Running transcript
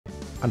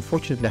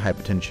Unfortunately,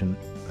 hypertension,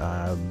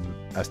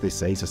 as they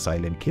say, is a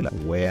silent killer,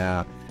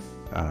 where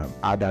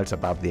adults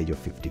above the age of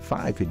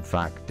 55, in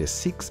fact,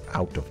 6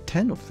 out of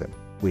 10 of them,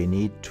 we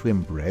need to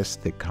embrace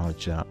the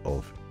culture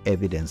of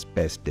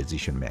evidence-based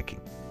decision-making.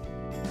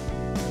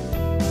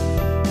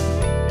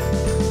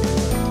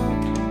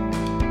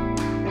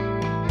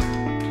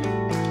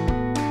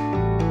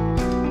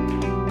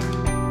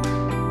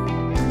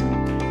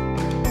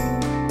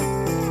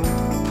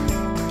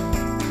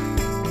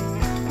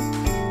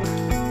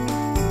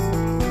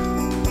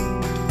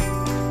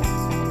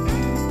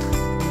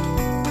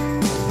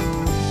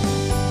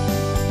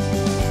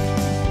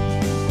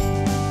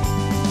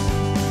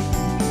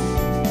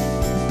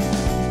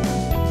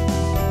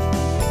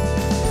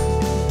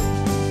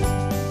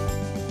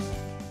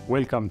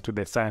 Welcome to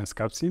the Science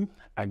Capsule,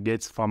 a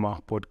Getz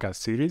Pharma podcast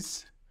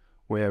series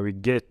where we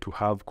get to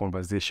have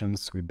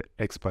conversations with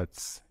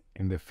experts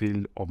in the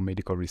field of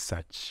medical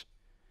research.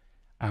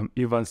 I'm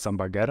Evans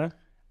Sambagara,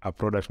 a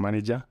product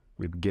manager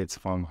with Getz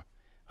Pharma.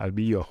 I'll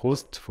be your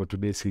host for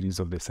today's series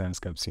of the Science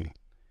Capsule.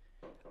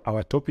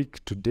 Our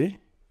topic today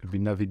will be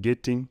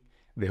navigating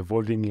the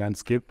evolving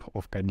landscape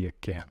of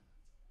cardiac care.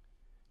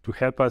 To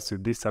help us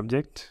with this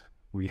subject,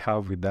 we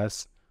have with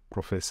us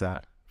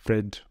Professor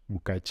Fred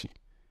Bukachi.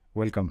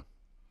 Welcome.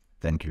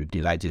 Thank you.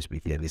 Delighted to be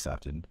here this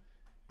afternoon.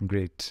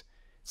 Great.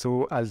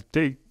 So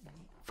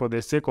for the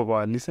sake of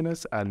our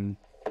listeners, I'll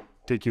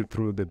take you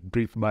through the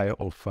brief bio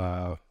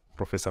of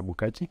Professor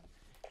Bukachi.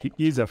 He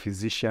is a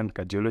physician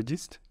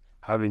cardiologist,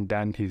 having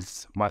done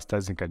his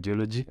master's in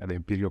cardiology at the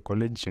Imperial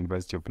College,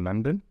 University of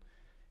London.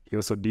 He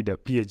also did a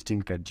PhD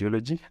in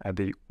cardiology at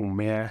the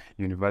Umeå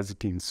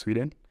University in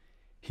Sweden.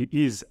 He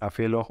is a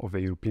fellow of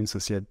the European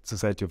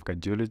Society of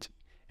Cardiology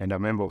and a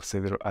member of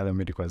several other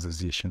medical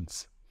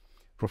associations.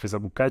 Professor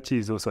Bukachi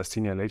is also a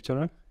senior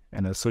lecturer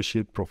and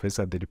associate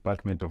professor at the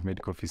Department of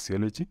Medical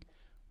Physiology,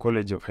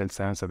 College of Health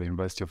Science at the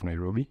University of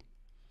Nairobi.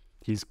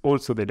 He is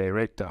also the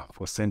director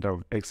for Center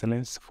of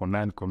Excellence for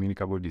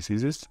Non-Communicable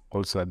Diseases,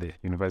 also at the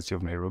University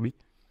of Nairobi.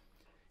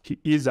 He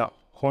is a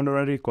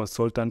honorary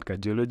consultant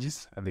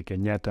cardiologist at the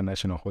Kenyatta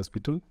National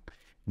Hospital,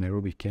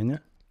 Nairobi,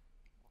 Kenya.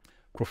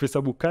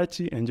 Professor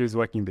Bukachi enjoys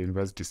working in the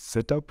university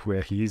setup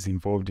where he is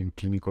involved in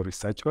clinical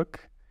research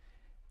work,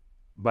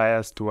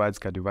 biased towards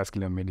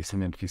cardiovascular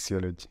medicine and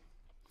physiology.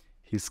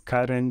 His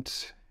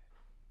current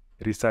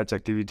research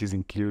activities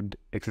include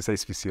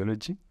exercise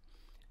physiology,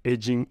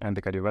 aging and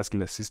the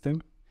cardiovascular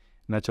system,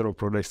 natural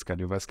products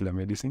cardiovascular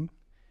medicine,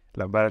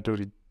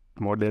 laboratory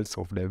models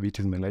of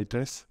diabetes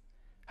mellitus,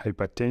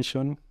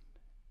 hypertension,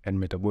 and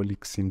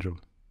metabolic syndrome.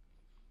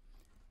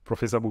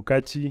 Professor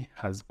Bukachi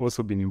has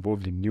also been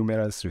involved in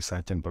numerous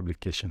research and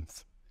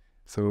publications.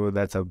 So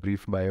that's a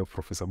brief bio of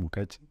Professor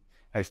Bukachi.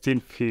 I still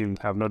feel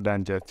I have not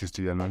done justice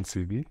to your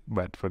non-CV,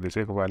 but for the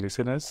sake of our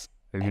listeners,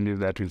 I believe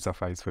that will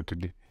suffice for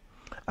today.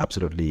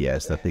 Absolutely,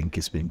 yes. I think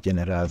it's been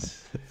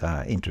generous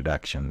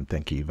introduction.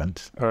 Thank you,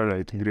 Evans. All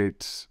right,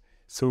 great.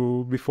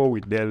 So before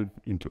we delve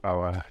into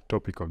our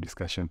topic of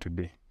discussion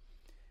today,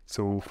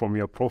 so from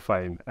your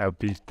profile, I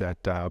believe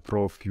that,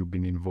 Prof, you've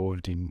been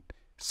involved in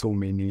so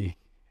many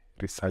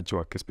research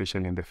work,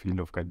 especially in the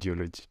field of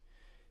cardiology.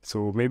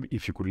 So maybe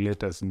if you could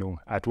let us know,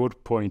 at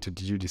what point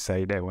did you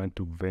decide I want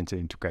to venture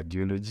into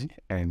cardiology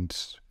and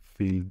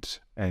field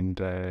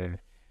and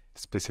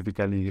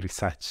specifically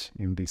research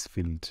in this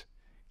field?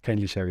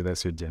 Kindly share with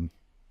us your journey.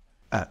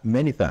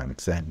 Many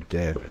thanks, and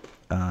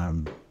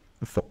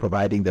for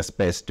providing the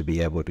space to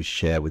be able to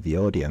share with the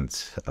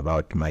audience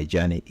about my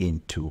journey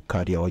into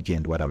cardiology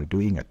and what I'm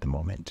doing at the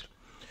moment.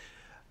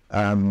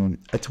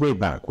 It's way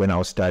back when I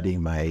was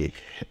studying my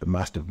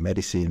Master of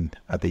Medicine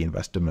at the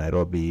University of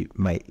Nairobi.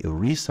 My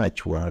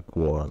research work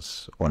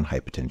was on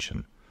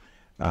hypertension.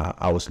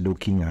 I was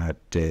looking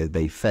at the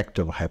effect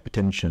of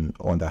hypertension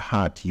on the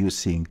heart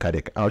using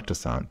cardiac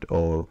ultrasound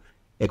or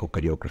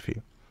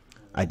echocardiography.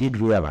 I did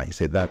realize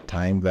at that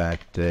time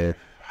that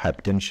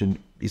hypertension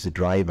is a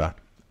driver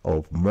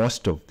of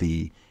most of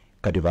the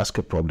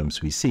cardiovascular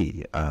problems we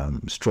see,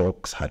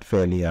 strokes, heart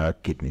failure,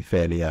 kidney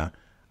failure,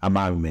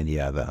 among many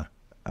other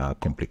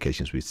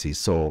complications we see.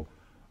 So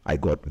I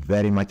got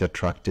very much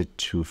attracted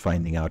to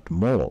finding out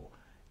more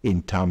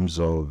in terms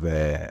of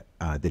the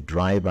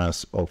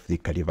drivers of the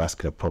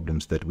cardiovascular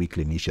problems that we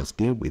clinicians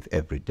deal with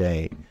every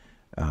day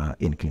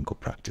in clinical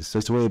practice. So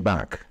it's way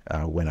back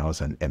when I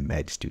was a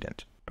med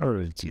student. All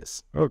right.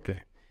 Yes. Okay.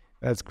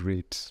 That's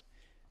great.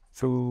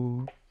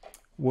 So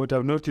what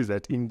I've noticed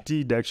that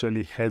indeed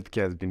actually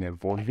healthcare has been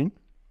evolving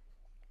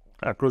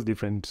across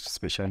different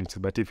specialties,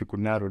 but if you could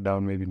narrow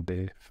down maybe in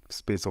the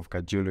space of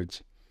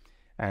cardiology,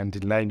 and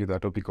in line with our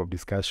topic of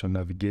discussion,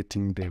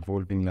 navigating the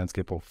evolving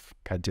landscape of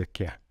cardiac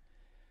care,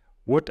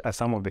 what are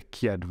some of the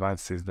key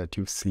advances that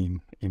you've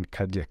seen in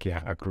cardiac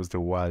care across the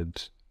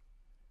world?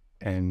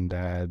 And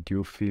do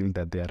you feel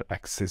that they are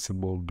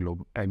accessible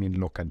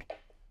locally?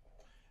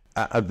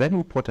 A very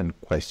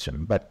important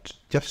question, but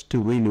just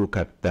to relook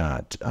at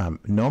that,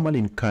 normally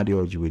in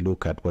cardiology we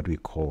look at what we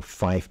call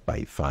 5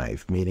 by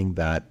 5, meaning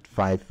that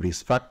 5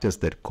 risk factors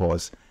that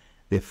cause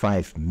the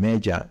 5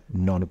 major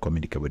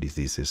non-communicable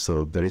diseases.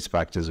 So the risk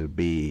factors would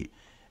be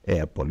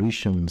air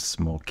pollution,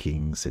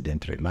 smoking,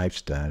 sedentary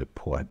lifestyle,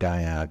 poor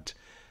diet,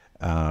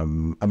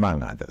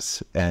 among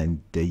others.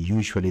 And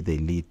usually they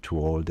lead to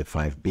all the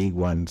 5 big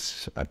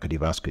ones: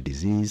 cardiovascular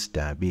disease,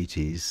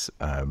 diabetes,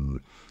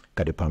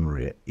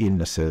 cardiopulmonary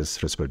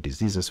illnesses, respiratory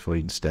diseases, for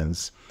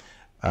instance,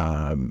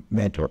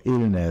 mental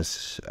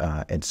illness,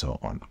 and so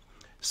on.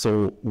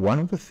 So one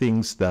of the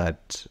things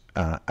that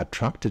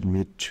attracted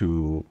me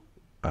to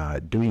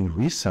doing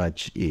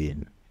research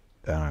in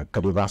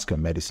cardiovascular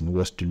medicine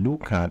was to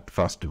look at,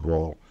 first of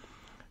all,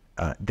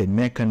 the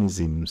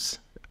mechanisms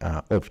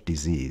of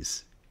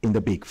disease in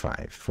the big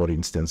 5, for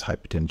instance,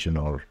 hypertension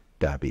or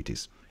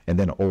diabetes, and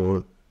then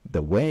all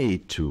the way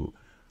to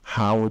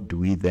how do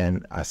we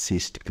then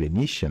assist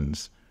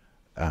clinicians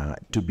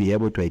to be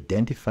able to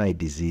identify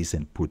disease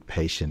and put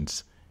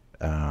patients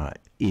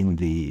in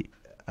the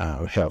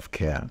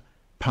healthcare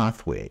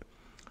pathway.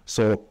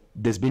 So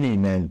there's been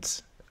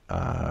immense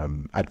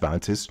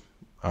advances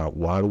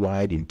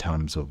worldwide in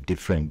terms of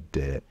different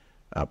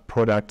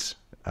products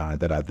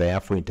that are there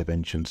for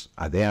interventions.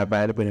 Are they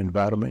available in the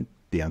environment?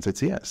 The answer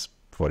is yes.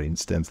 For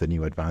instance, the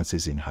new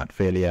advances in heart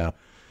failure,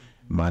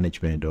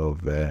 management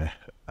of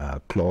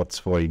clots,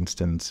 for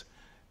instance,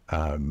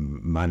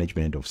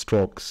 management of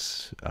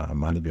strokes,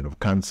 management of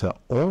cancer,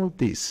 all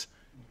these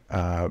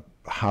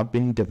have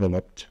been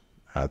developed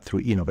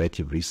through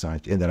innovative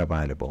research and are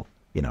available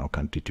in our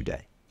country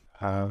today.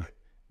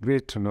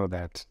 Great to know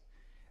that.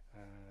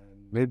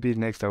 Maybe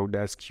next I would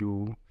ask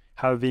you,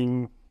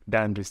 having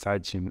done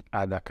research in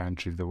other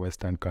countries, the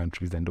Western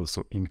countries, and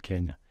also in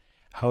Kenya,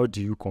 how do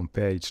you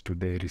compare it to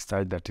the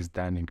research that is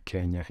done in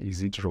Kenya?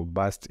 Is it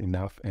robust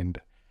enough? And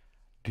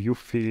do you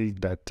feel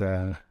that,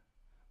 to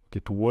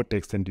what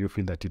extent do you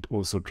feel that it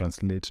also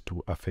translates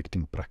to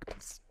affecting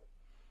practice?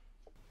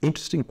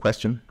 Interesting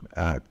question.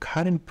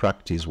 Current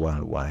practice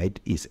worldwide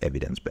is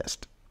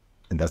evidence-based.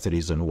 And that's the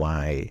reason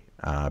why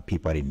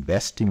people are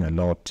investing a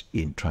lot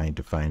in trying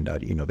to find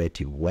out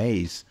innovative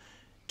ways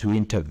to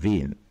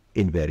intervene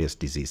in various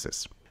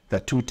diseases. The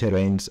 2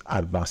 terrains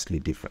are vastly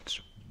different.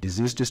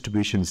 Disease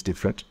distribution is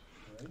different.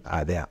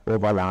 There are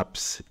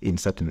overlaps in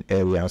certain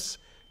areas.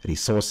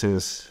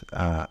 Resources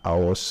are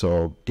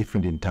also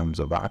different in terms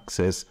of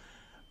access.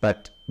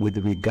 But with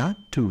regard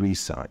to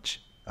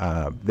research,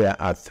 there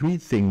are 3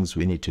 things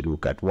we need to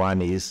look at.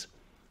 One is,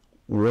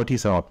 what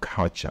is our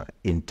culture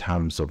in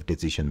terms of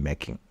decision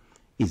making?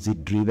 Is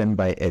it driven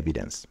by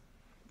evidence?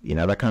 In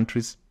other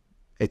countries,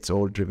 it's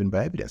all driven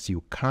by evidence.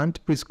 You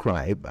can't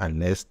prescribe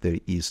unless there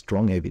is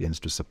strong evidence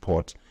to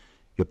support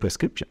your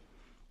prescription.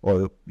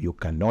 Or you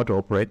cannot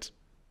operate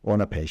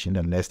on a patient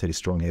unless there is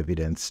strong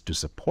evidence to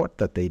support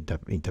that the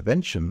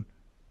intervention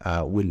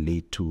will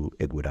lead to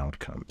a good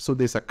outcome. So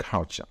there's a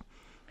culture,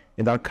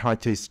 and that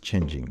culture is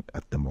changing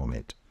at the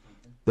moment.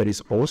 There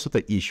is also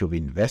the issue of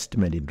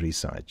investment in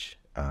research.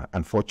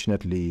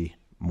 Unfortunately,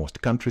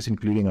 most countries,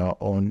 including our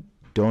own,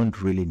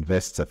 don't really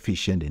invest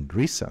sufficient in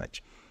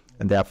research,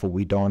 and therefore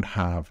we don't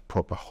have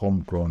proper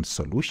homegrown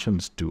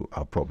solutions to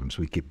our problems.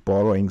 We keep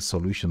borrowing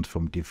solutions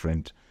from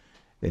different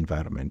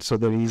environments. So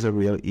there is a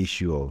real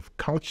issue of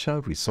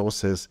culture,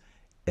 resources,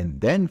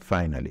 and then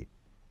finally,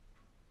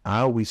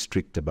 are we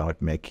strict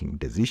about making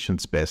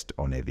decisions based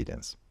on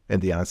evidence? And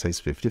the answer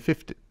is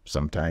 50-50.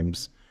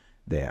 Sometimes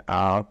there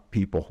are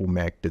people who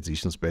make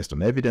decisions based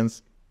on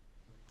evidence.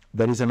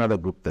 There is another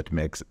group that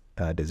makes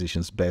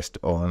decisions based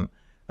on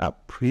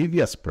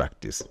previous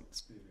practice.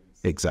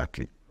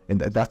 Exactly.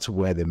 And that's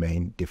where the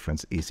main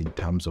difference is in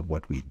terms of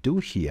what we do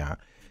here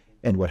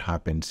and what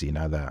happens in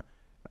other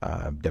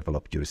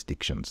developed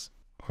jurisdictions.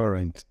 All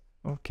right.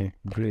 Okay.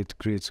 Great.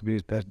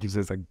 That gives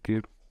us a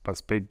great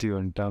perspective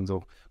in terms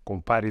of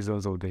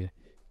comparisons of the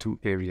 2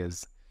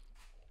 areas.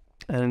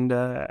 And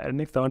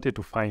next, I wanted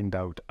to find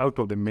out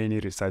of the many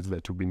research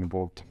that you've been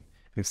involved,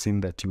 we've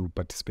seen that you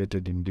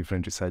participated in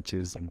different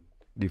researches on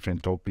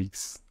different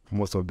topics,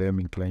 most of them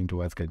inclined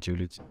towards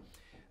cardiology.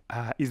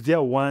 Is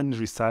there one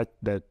research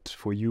that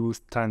for you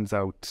stands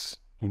out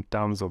in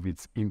terms of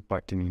its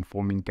impact in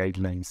informing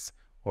guidelines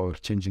or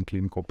changing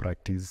clinical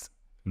practice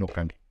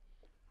locally?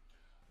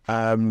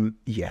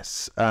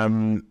 Yes.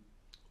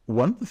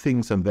 One of the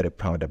things I'm very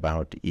proud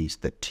about is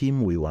the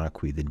team we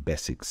work with in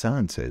basic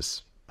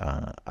sciences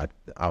at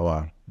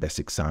our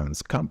basic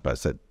science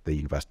campus at the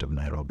University of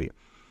Nairobi.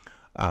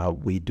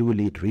 We do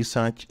lead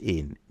research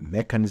in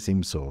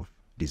mechanisms of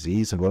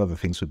disease, and one of the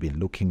things we've been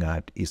looking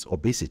at is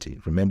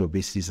obesity. Remember,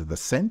 obesity is at the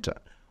center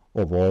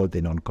of all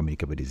the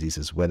non-communicable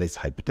diseases, whether it's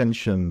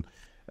hypertension,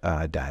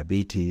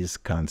 diabetes,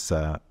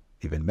 cancer,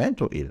 even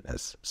mental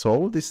illness. So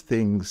all these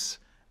things,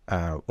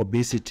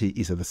 obesity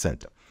is at the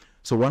center.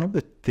 So one of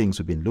the things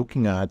we've been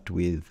looking at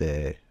with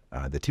the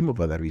team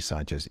of other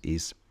researchers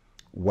is,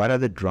 what are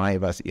the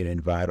drivers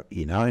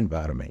in our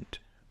environment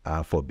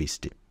for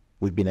obesity?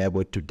 We've been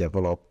able to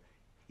develop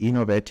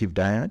innovative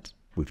diet.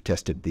 We've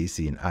tested this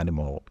in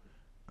animal,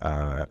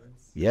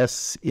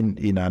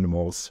 in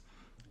animals.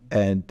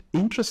 And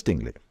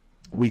interestingly,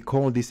 we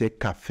call this a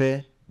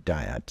cafe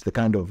diet, the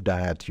kind of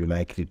diet you're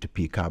likely to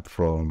pick up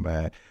from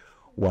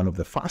one of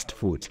the fast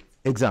foods.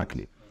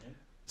 Exactly.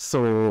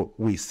 So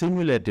we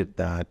simulated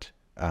that,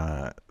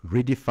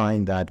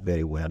 redefined that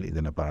very well in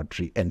the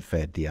laboratory, and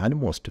fed the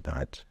animals to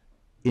that.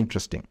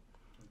 Interesting.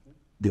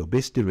 The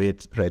obesity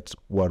rates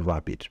were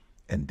rapid.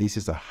 And this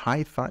is a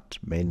high fat,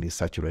 mainly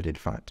saturated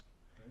fat,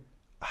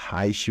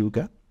 high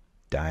sugar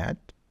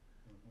diet.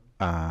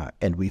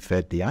 And we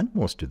fed the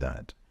animals to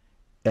that.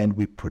 And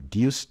we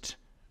produced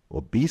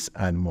obese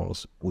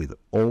animals with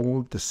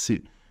all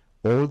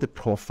the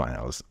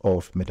profiles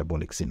of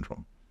metabolic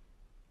syndrome.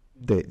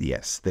 They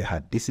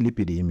had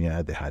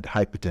dyslipidemia, they had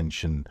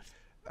hypertension,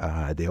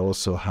 they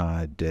also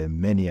had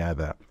many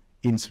other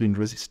insulin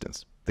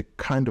resistance, the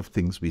kind of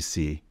things we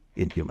see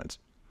in humans.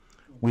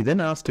 We then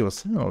asked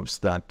ourselves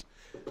that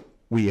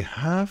we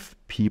have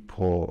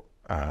people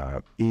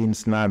in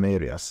slum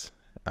areas,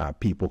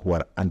 people who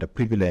are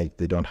underprivileged,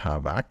 they don't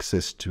have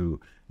access to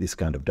this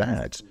kind of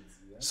diets.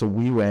 So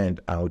we went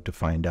out to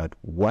find out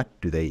what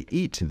do they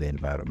eat in the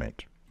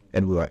environment.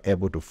 And we were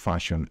able to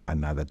fashion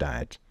another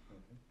diet.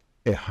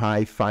 A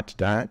high-fat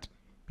diet,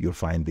 you'll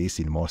find this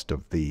in most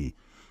of the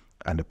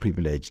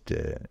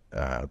underprivileged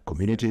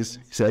communities,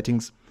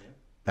 settings.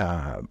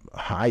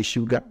 High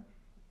sugar,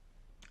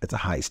 it's a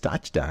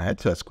high-starch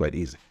diet, so that's quite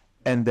easy.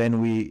 And then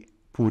we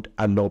put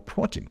a low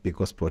protein,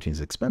 because protein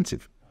is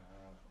expensive.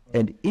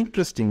 And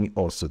interestingly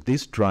also,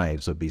 this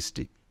drives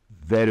obesity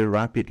very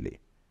rapidly.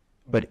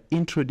 But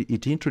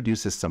it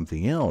introduces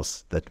something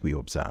else that we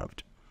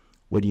observed.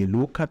 When you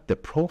look at the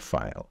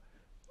profile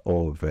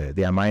of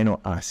the amino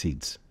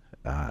acids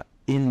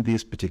in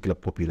this particular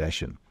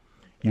population,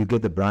 you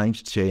get the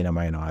branched chain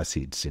amino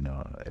acids,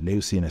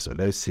 leucine,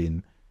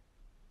 isoleucine,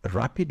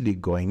 rapidly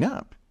going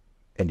up.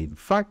 And in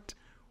fact,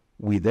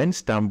 we then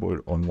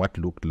stumbled on what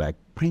looked like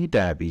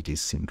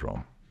pre-diabetes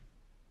syndrome.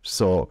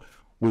 So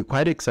we're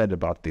quite excited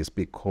about this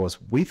because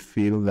we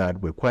feel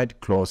that we're quite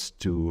close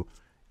to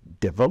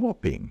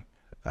developing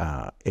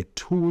a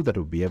tool that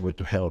will be able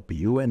to help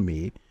you and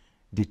me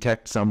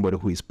detect somebody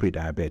who is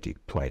pre-diabetic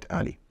quite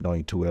early,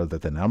 knowing too well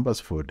that the numbers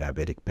for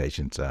diabetic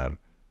patients are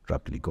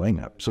rapidly going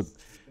up. So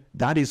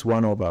that is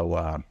one of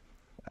our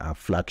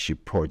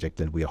flagship projects,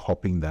 and we are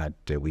hoping that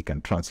we can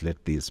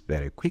translate this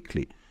very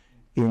quickly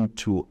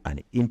into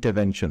an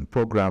intervention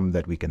program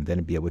that we can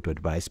then be able to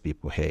advise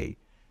people, hey,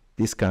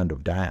 this kind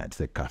of diets,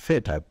 the cafe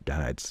type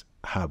diets,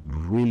 have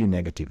really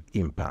negative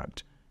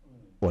impact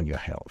on your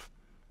health.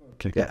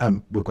 Okay. Yeah,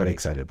 we're quite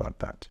excited about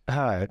that.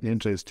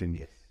 Interesting.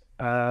 Yes.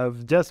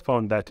 I've just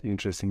found that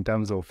interesting in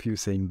terms of you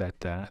saying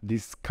that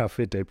this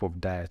cafe type of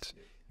diet,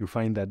 you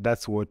find that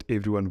that's what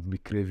everyone would be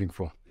craving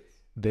for.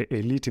 The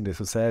elite in the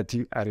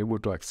society are able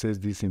to access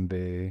this in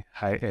the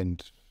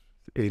high-end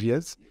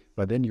areas,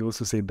 but then you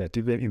also say that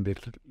even in the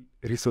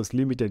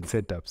resource-limited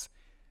setups,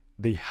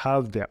 they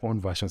have their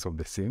own versions of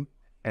the same,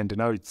 and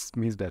now it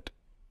means that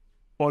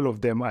all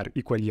of them are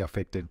equally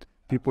affected.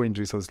 People in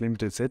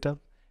resource-limited setup,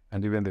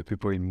 and even the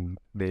people in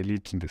the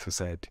elite in the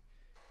society.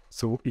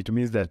 So it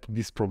means that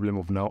this problem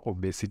of now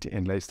obesity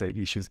and lifestyle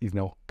issues is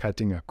now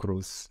cutting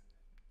across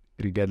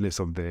regardless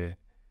of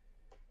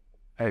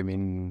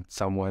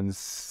someone's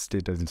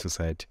status in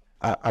society.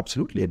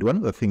 Absolutely. And one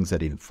of the things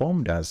that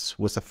informed us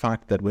was the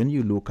fact that when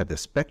you look at the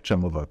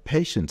spectrum of our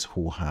patients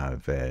who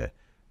have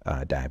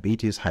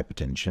diabetes,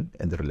 hypertension,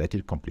 and the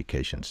related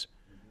complications,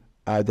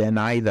 they're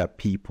neither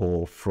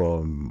people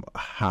from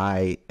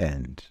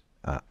high-end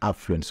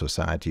affluent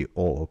society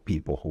or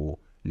people who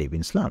live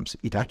in slums.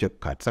 It actually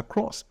cuts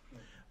across.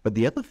 But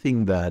the other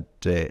thing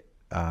that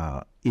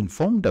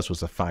informed us was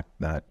the fact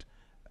that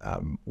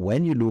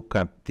when you look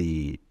at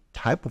the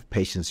type of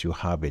patients you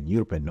have in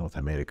Europe and North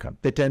America,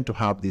 they tend to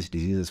have these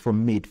diseases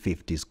from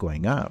mid-50s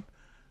going up.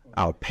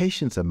 Our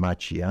patients are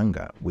much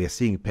younger. We're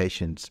seeing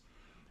patients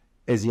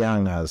as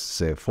young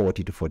as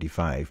 40 to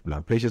 45.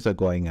 Blood pressures are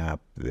going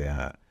up. They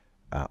are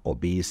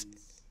obese,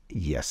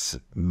 yes,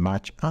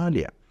 much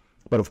earlier.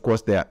 But of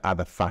course, there are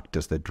other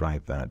factors that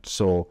drive that.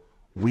 So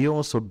we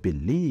also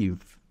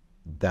believe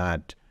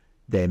that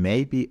there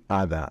may be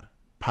other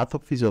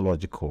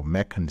pathophysiological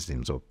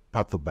mechanisms or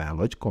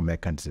pathobiological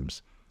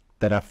mechanisms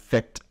that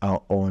affect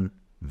our own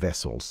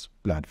vessels,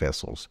 blood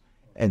vessels.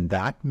 And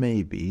that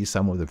may be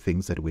some of the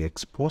things that we're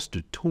exposed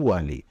to too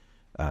early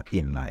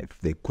in life.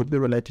 They could be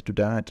related to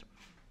that.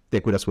 They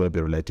could as well be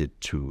related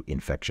to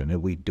infection.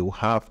 And we do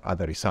have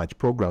other research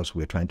programs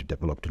we're trying to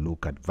develop to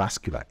look at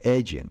vascular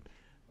aging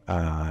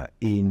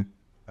in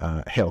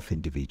healthy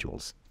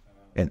individuals.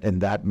 And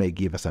that may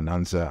give us an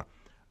answer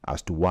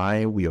as to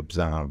why we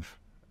observe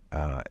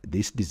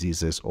these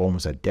diseases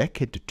almost a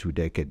decade to 2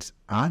 decades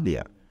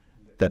earlier.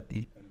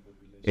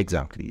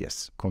 Exactly,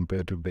 yes.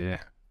 Compared to the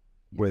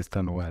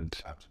Western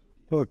world. Absolutely.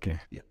 Okay,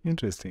 yeah.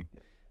 Interesting.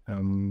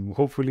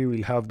 Hopefully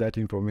we'll have that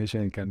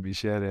information and can be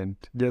shared and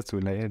just to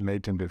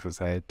enlighten the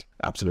society.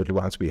 Absolutely.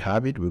 Once we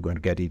have it, we're going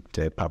to get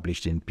it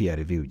published in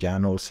peer-reviewed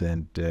journals,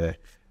 and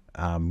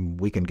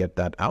we can get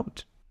that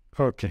out.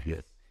 Okay,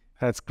 yes.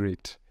 That's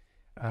great.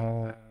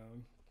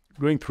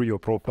 Going through your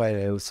profile,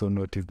 I also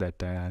noticed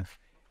that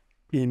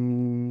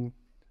in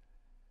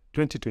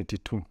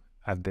 2022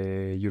 at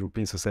the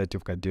European Society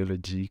of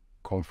Cardiology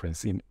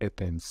conference in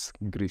Athens,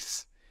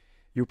 Greece,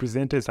 you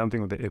presented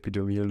something on the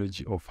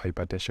epidemiology of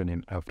hypertension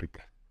in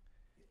Africa.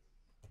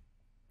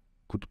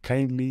 Could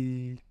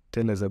kindly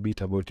tell us a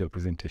bit about your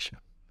presentation?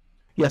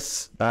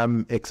 Yes,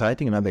 another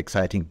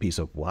exciting piece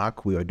of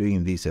work. We are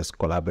doing this as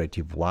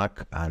collaborative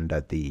work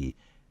under the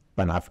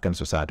Pan-African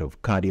Society of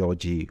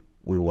Cardiology.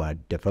 We were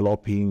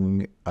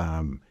developing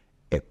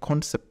a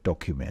concept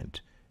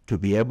document to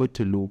be able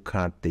to look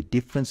at the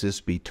differences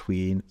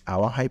between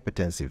our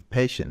hypertensive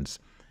patients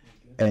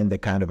and the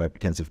kind of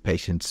hypertensive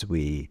patients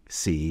we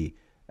see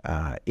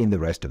in the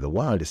rest of the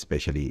world,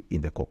 especially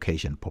in the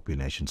Caucasian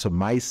population. So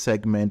my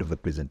segment of the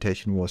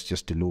presentation was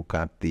just to look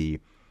at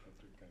the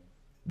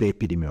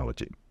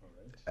epidemiology.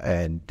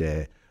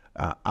 And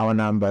our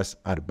numbers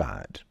are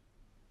bad.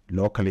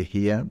 Locally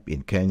here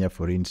in Kenya,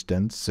 for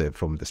instance,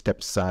 from the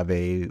STEP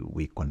survey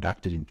we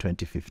conducted in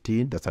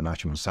 2015, that's a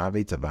national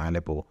survey, it's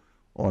available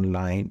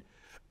online.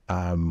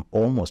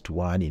 Almost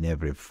 1 in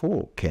every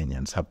 4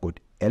 Kenyans have got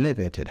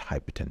elevated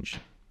hypertension.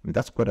 And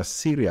that's quite a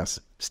serious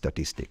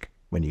statistic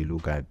when you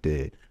look at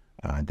the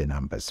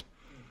numbers.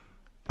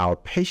 Our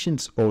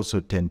patients also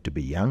tend to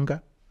be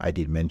younger. I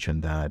did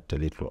mention that a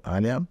little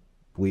earlier.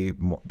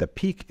 The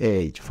peak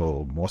age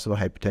for most of the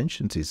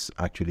hypertension is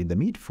actually in the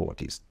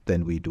mid-40s.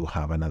 Then we do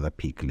have another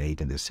peak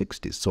late in the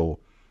 60s. So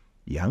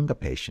younger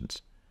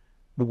patients.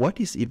 But what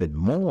is even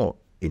more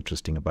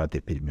interesting about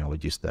the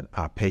epidemiology is that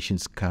our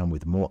patients come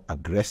with more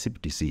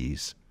aggressive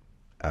disease,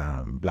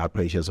 blood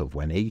pressures of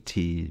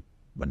 180,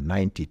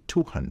 190,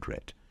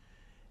 200.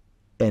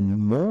 And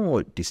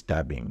more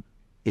disturbing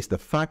is the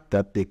fact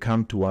that they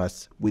come to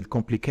us with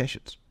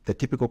complications, the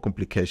typical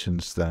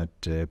complications that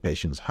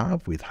patients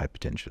have with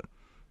hypertension.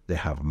 They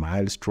have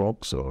mild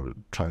strokes or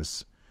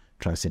transient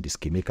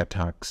ischemic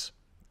attacks.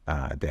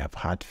 They have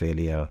heart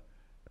failure.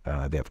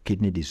 They have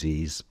kidney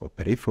disease or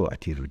peripheral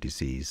arterial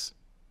disease.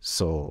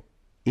 So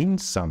in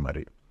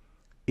summary,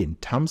 in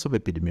terms of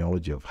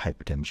epidemiology of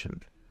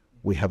hypertension,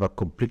 we have a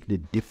completely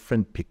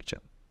different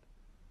picture.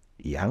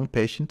 Young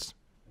patients,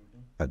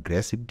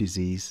 aggressive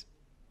disease,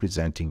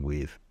 presenting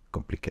with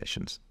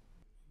complications.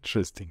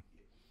 Interesting.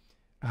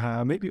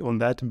 Maybe on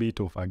that bit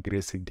of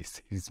aggressive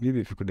disease, maybe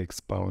if you could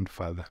expound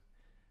further.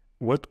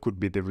 What could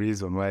be the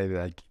reason why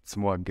it's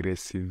more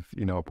aggressive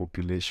in our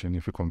population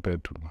if we compare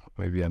to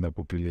maybe other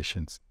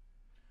populations?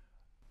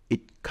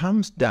 It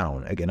comes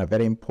down, again, a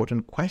very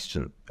important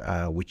question,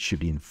 which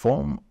should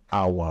inform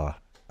our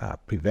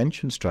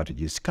prevention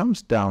strategies,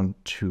 comes down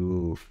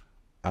to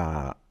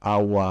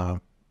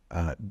our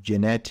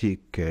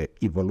genetic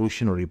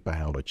evolutionary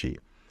biology.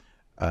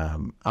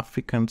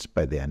 Africans,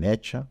 by their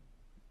nature,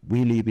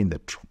 we live in the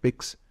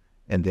tropics,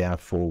 and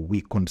therefore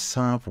we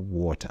conserve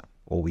water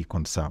or we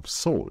conserve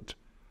salt.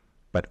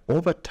 But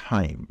over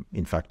time,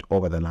 in fact,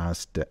 over the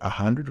last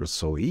 100 or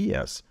so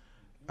years,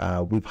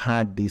 we've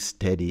had this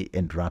steady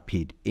and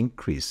rapid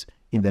increase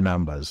in the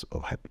numbers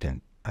of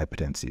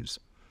hypertensives.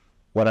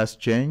 What has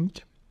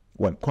changed?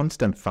 One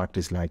constant factor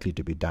is likely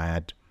to be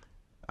diet,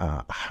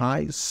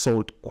 high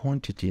salt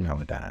quantity in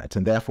our diet,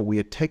 and therefore we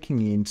are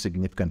taking in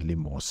significantly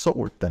more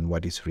salt than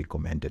what is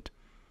recommended.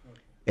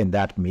 And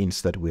that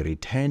means that we're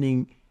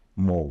retaining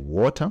more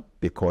water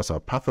because our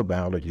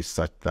pathobiology is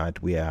such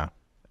that we are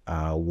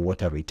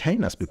water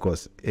retainers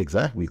because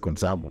we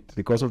conserve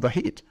because of the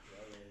heat.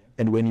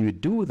 And when you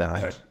do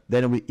that,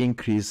 then we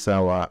increase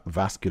our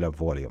vascular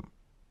volume,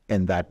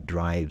 and that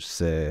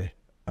drives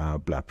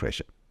blood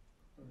pressure.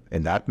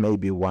 And that may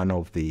be one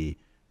of the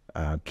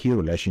key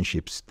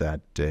relationships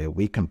that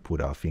we can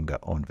put our finger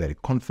on very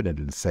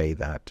confidently and say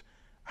that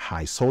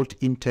high salt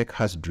intake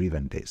has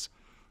driven this.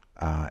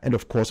 And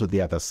of course, on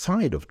the other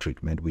side of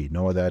treatment, we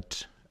know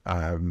that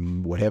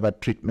whatever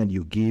treatment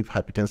you give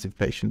hypertensive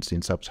patients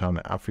in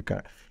sub-Saharan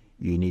Africa,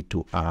 you need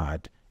to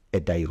add a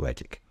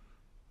diuretic.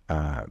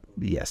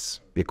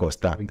 Yes, because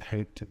that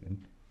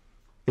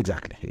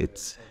exactly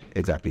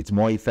it's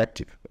more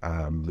effective.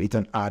 It's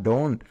an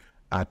add-on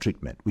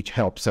treatment which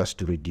helps us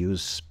to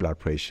reduce blood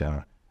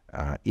pressure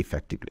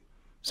effectively.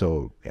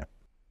 So yeah.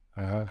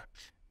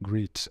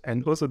 Great.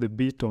 And also the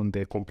bit on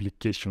the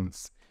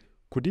complications.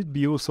 Could it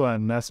be also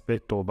an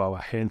aspect of our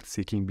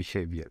health-seeking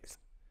behaviors,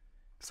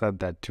 so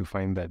that you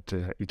find that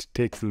it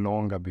takes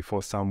longer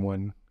before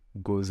someone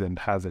goes and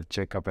has a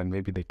checkup, and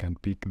maybe they can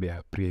pick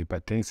their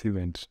pre-hypertensive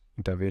and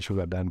interventions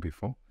are done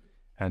before,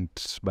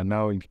 but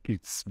now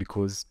it's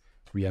because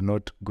we are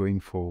not going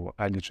for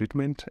early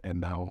treatment,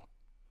 and now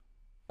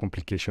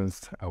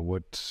complications are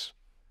what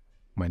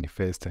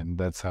manifest, and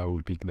that's how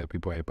we pick the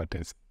people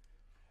hypertensive.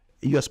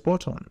 You're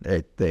spot on.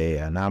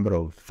 There are a number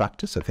of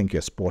factors. I think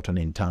you're spot on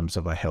in terms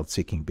of a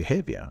health-seeking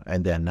behavior,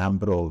 and there are a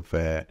number of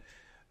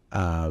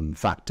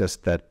factors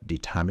that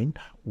determine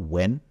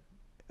when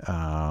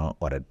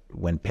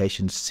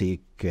patients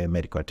seek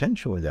medical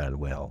attention when they're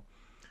unwell.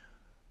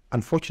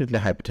 Unfortunately,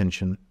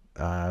 hypertension,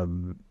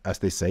 as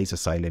they say, is a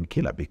silent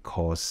killer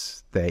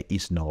because there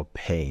is no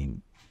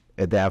pain.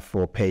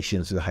 Therefore,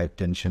 patients with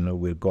hypertension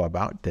will go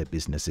about their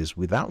businesses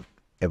without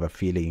ever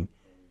feeling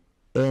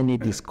any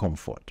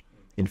discomfort.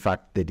 In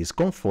fact, the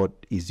discomfort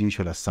is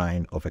usually a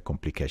sign of a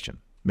complication.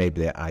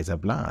 Maybe their eyes are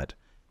blood.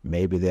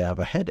 Maybe they have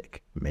a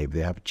headache. Maybe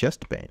they have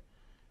chest pain.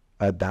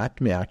 That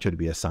may actually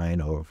be a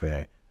sign of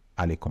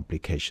early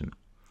complication.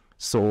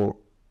 So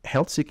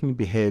health-seeking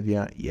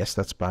behavior, yes,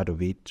 that's part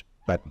of it.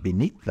 But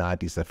beneath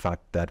that is the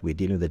fact that we're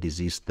dealing with a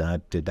disease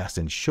that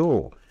doesn't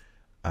show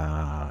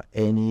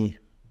any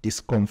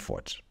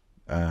discomfort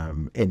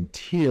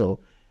until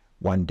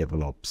one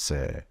develops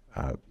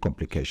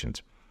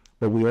complications.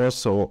 But we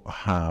also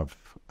have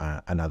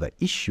another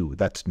issue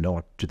that's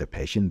not to the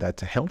patient,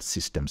 that's a health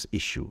systems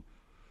issue.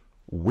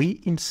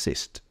 We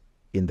insist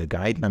in the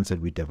guidelines that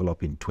we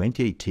developed in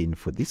 2018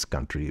 for this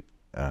country,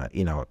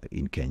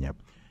 in Kenya,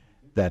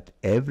 that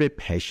every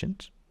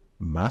patient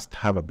must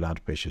have a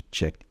blood pressure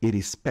checked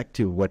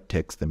irrespective of what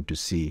takes them to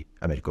see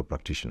a medical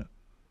practitioner.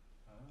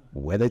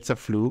 Whether it's a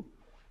flu,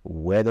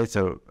 whether it's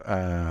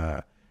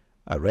a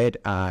red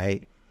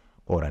eye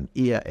or an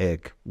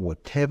earache,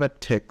 whatever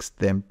takes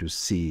them to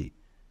see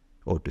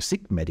or to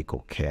seek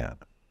medical care,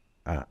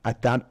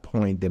 at that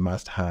point they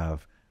must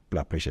have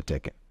blood pressure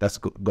taken. That's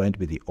going to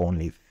be the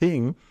only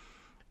thing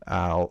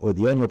or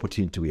the only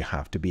opportunity we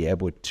have to be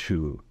able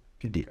to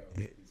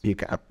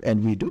pick up.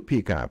 And we do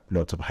pick up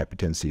lots of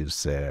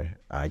hypertensives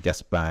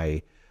just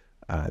by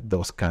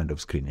those kind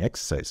of screening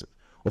exercises.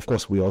 Of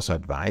course, we also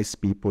advise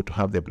people to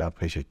have their blood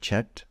pressure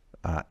checked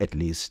at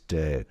least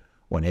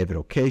on every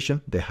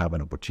occasion. They have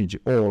an opportunity,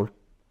 or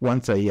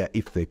once a year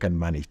if they can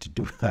manage to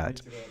do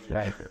that.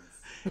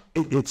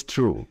 It's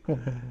true.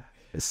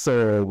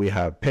 So we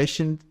have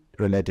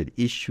patient-related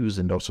issues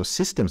and also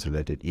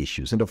systems-related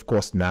issues. And of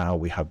course, now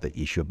we have the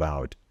issue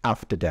about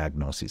after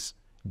diagnosis.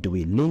 Do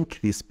we link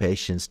these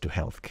patients to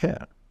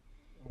healthcare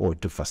or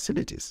to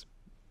facilities?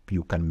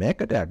 You can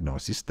make a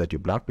diagnosis that your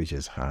blood pressure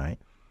is high,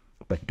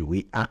 but do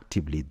we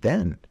actively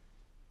then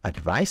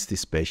advise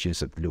these patients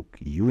that, look,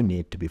 you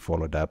need to be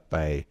followed up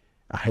by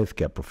a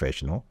healthcare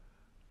professional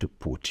to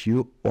put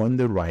you on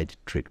the right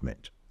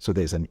treatment? So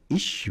there's an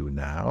issue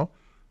now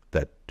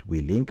that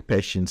we link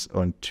patients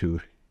onto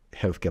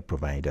healthcare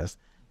providers,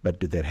 but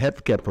do the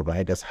healthcare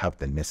providers have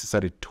the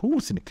necessary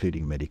tools,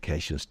 including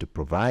medications, to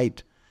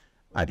provide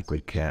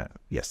adequate care?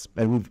 Yes.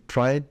 And we've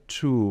tried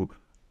to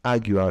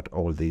argue out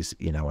all this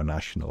in our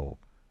national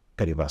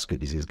cardiovascular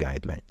disease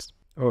guidelines.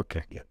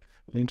 Okay. Yeah.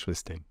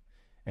 Interesting.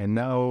 And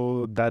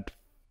now that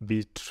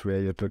bit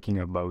where you're talking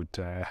about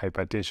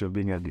hypertension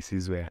being a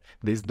disease where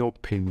there's no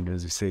pain,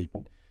 as you say,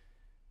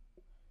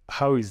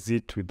 how is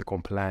it with the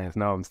compliance?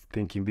 Now I'm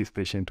thinking this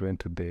patient went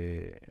to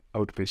the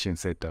outpatient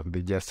setup.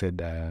 They just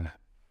said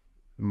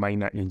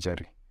minor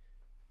injury.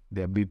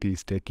 Their BP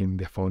is taken,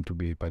 they're found to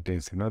be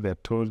hypertensive. Now they're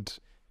told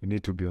you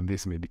need to be on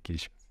this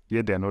medication,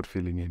 yet they're not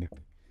feeling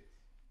anything.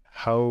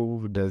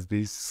 How does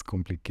this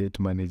complicate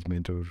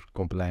management or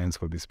compliance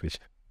for this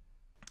patient?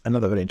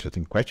 Another very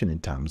interesting question in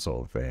terms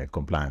of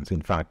compliance.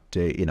 In fact,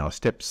 in our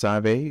STEP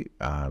survey,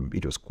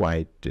 it was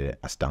quite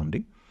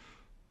astounding.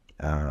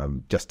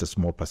 Just a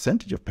small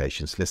percentage of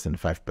patients, less than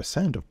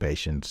 5% of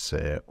patients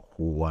who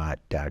were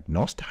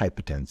diagnosed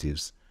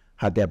hypertensives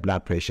had their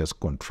blood pressures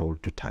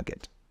controlled to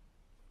target.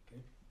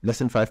 Okay. Less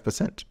than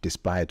 5%,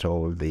 despite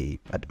all the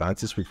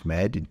advances we've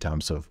made in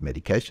terms of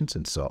medications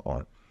and so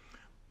on.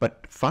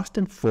 But first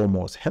and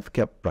foremost,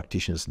 healthcare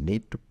practitioners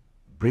need to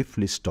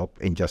briefly stop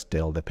and just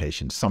tell the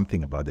patient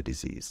something about the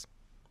disease.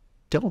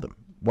 Tell them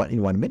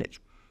in 1 minute.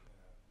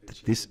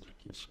 This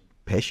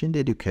patient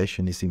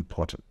education is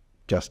important.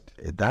 Just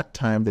at that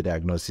time the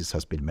diagnosis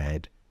has been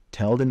made,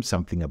 tell them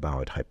something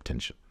about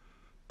hypertension,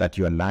 that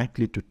you are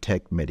likely to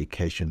take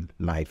medication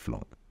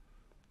lifelong,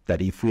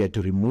 that if we are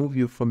to remove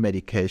you from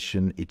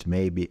medication, it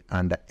may be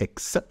under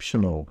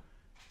exceptional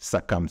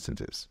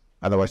circumstances.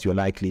 Otherwise, you're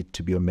likely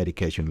to be on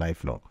medication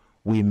lifelong.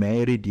 We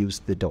may reduce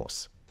the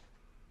dose.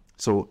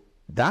 So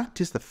that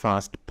is the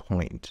first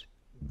point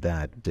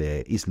that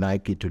is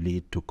likely to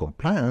lead to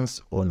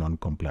compliance or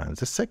non-compliance.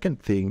 The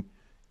second thing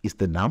is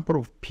the number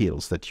of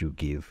pills that you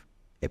give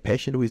a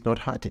patient who is not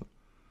hurting.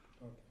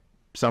 Okay.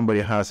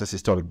 Somebody has a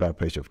systolic blood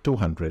pressure of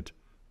 200,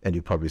 and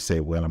you probably say,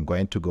 well, I'm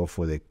going to go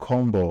for the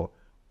combo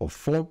of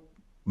 4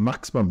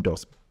 maximum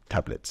dose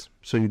tablets.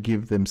 So you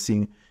give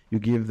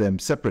them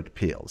separate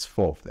pills,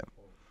 4 of them.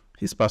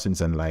 This person is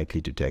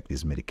unlikely to take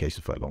this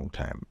medication for a long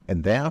time.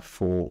 And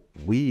therefore,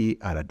 we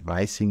are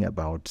advising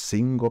about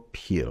single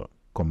pill,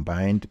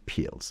 combined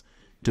pills,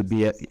 to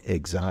be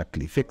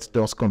exactly fixed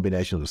dose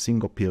combinations or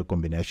single pill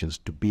combinations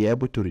to be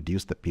able to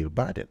reduce the pill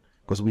burden.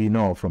 Because we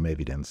know from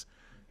evidence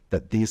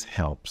that this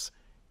helps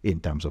in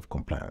terms of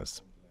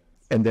compliance.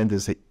 And then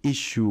there's an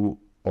issue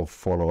of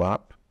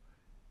follow-up,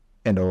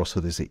 and also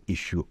there's an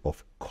issue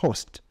of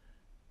cost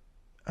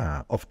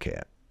of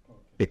care.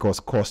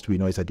 Because cost, we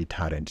know, is a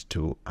deterrent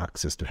to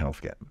access to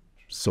healthcare.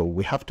 So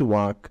we have to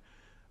work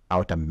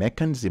out a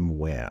mechanism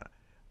where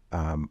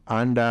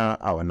under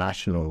our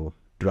national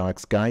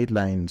drugs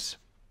guidelines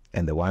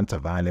and the ones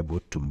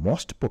available to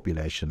most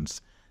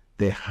populations,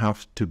 they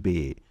have to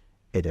be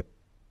at a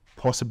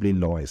possibly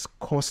lowest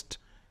cost,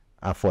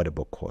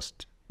 affordable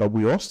cost. But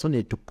we also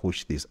need to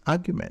push this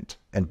argument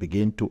and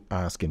begin to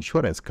ask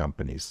insurance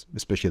companies,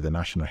 especially the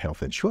National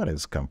Health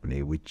Insurance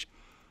Company, which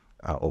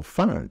or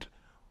fund,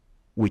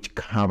 which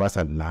covers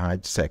a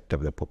large sector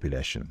of the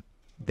population.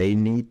 They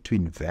need to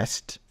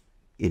invest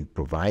in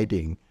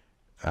providing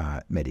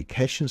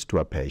medications to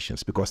our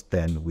patients, because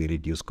then we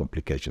reduce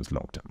complications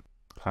long term.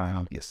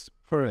 Yes.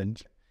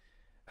 Correct.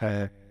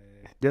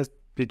 Just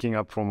picking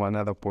up from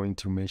another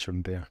point you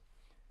mentioned there,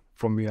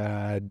 from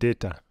your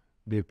data,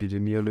 the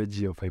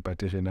epidemiology of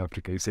hypertension in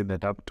Africa, you said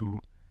that up to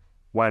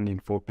 1 in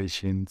 4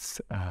 patients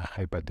are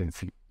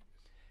hypertensive.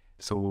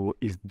 So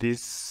is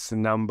this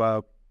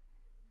number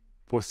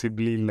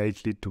possibly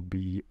likely to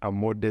be a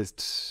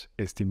modest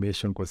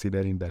estimation,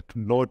 considering that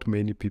not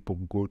many people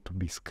go to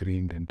be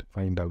screened and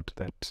find out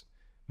that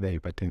they're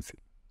hypertensive?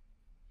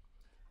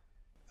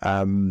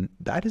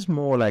 That is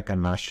more like a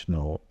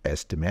national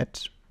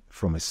estimate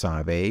from a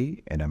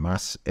survey, and I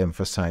must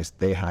emphasize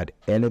they had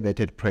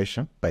elevated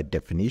pressure. By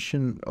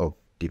definition of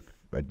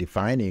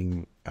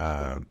defining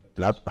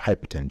blood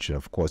hypertension,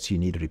 of course, you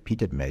need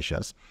repeated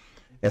measures,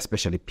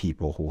 especially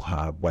people who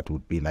have what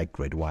would be like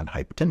grade 1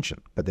 hypertension.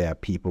 But there are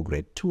people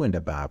grade 2 and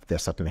above. They're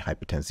certainly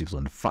hypertensive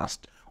on the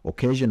first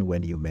occasion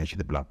when you measure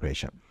the blood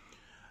pressure.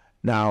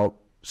 Now,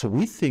 so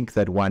we think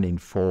that 1 in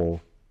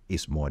 4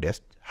 is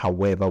modest.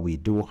 However, we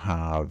do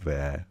have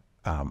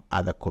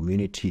other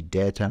community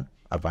data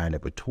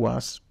available to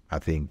us. I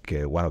think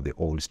one of the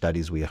old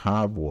studies we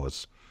have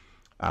was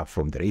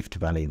from the Rift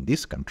Valley in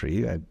this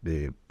country,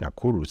 the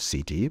Nakuru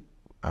city,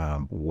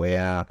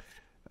 where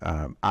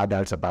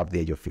adults above the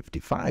age of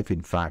 55,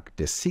 in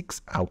fact,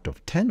 6 out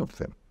of 10 of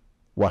them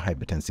were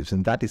hypertensive,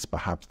 and that is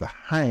perhaps the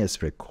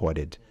highest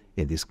recorded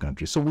in this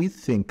country. So we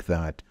think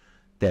that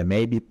there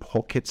may be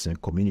pockets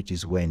and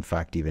communities where, in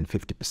fact, even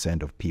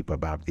 50% of people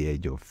above the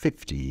age of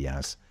 50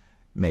 years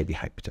may be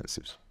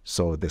hypertensive.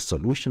 So the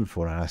solution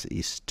for us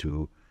is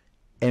to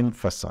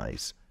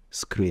emphasize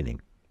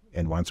screening.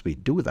 And once we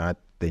do that,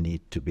 they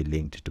need to be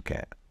linked to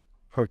care.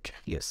 Okay.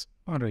 Yes.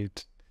 All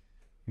right.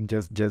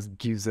 Just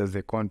gives us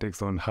the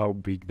context on how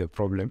big the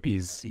problem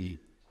is.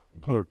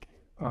 Okay.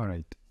 All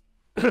right.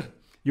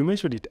 You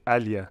mentioned it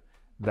earlier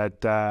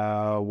that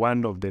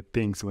one of the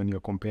things when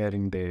you're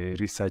comparing the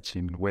research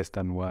in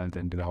Western world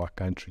and in our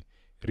country,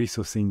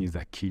 resourcing is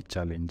a key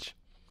challenge.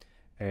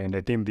 And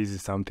I think this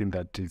is something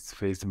that is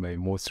faced by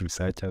most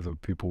researchers or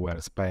people who are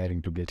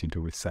aspiring to get into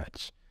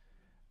research.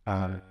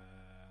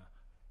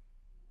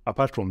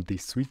 Apart from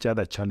this, which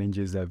other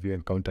challenges have you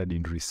encountered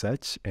in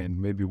research, and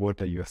maybe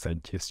what are your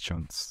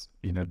suggestions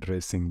in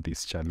addressing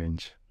this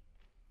challenge?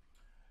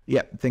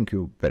 Yeah, thank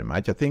you very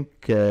much. I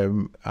think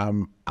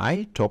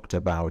I talked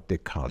about the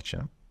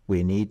culture.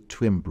 We need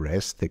to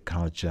embrace the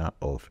culture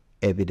of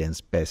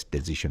evidence-based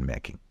decision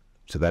making.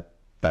 So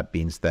that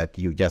means that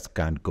you just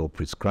can't go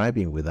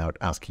prescribing without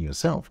asking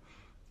yourself,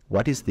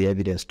 what is the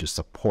evidence to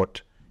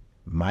support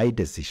my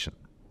decision?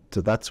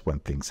 So that's one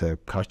thing, so a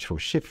cultural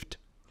shift.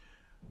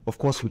 Of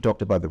course, we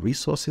talked about the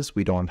resources.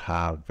 We don't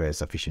have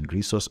sufficient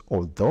resource,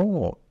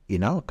 although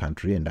in our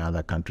country and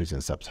other countries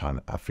in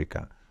sub-Saharan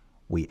Africa,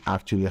 we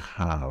actually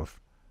have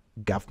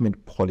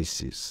government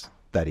policies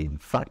that in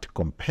fact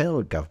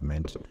compel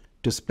government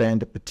to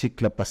spend a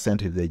particular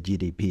percentage of their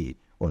GDP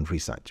on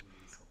research.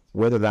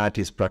 Whether that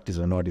is practiced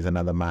or not is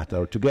another matter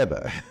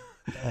altogether.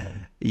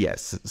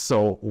 Yes,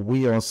 so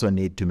we also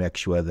need to make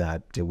sure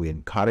that we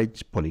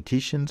encourage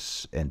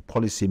politicians and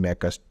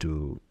policymakers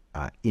to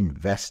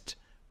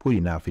put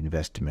enough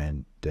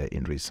investment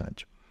in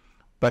research.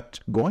 But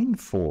going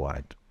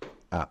forward,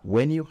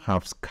 when you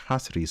have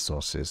scarce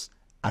resources,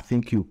 I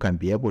think you can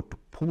be able to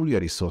pool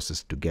your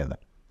resources together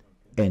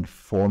and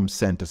form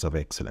centers of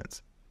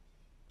excellence.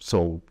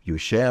 So you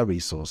share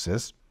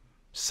resources,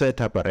 set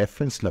up a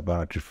reference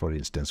laboratory, for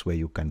instance, where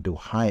you can do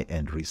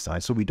high-end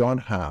research. So we don't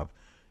have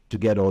to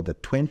get all the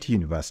 20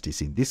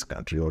 universities in this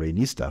country or in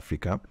East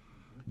Africa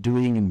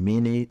doing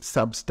mini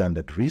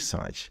substandard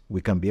research.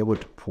 We can be able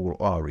to pool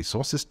our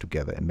resources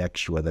together and make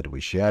sure that we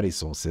share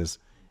resources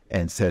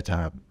and set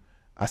up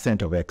a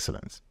center of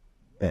excellence.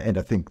 And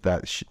I think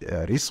that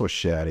resource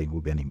sharing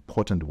will be an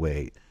important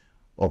way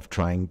of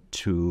trying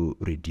to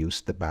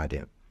reduce the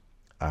burden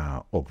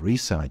of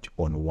research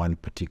on one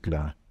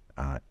particular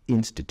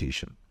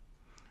institution.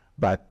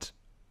 But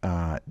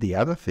the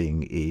other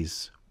thing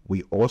is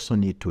we also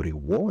need to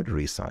reward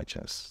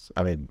researchers.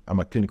 I mean, I'm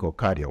a clinical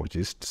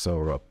cardiologist,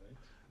 so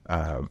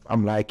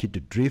I'm likely to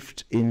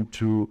drift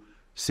into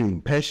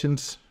seeing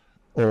patients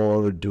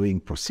or doing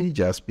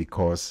procedures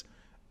because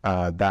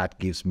that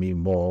gives me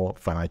more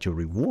financial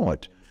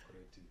reward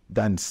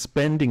than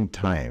spending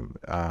time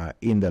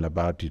in the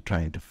laboratory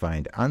trying to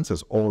find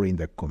answers, or in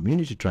the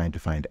community trying to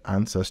find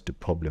answers to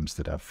problems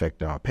that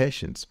affect our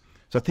patients.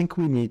 So I think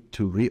we need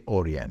to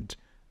reorient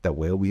the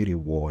way we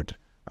reward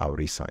our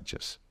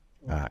researchers.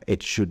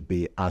 It should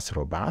be as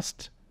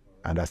robust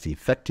and as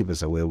effective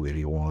as the way we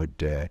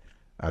reward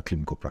our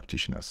clinical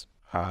practitioners.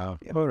 All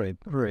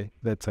right.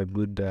 That's a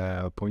good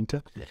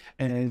pointer. Yeah.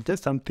 And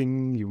just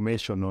something you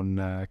mentioned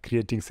on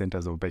creating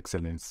centers of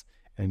excellence,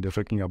 and you're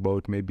talking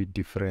about maybe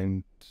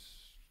different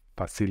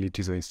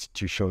facilities or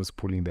institutions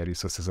pooling their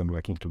resources and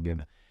working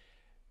together.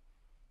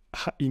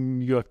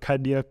 In your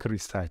cardiac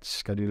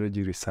research,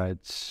 cardiology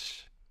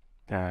research,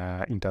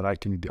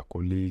 interacting with your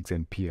colleagues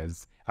and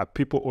peers, are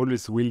people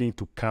always willing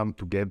to come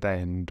together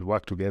and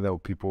work together, or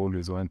people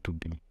always want to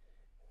be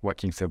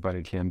working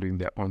separately and doing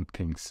their own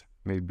things?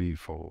 Maybe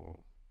for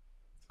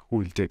who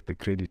will take the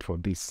credit for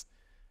this?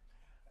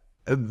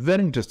 A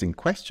very interesting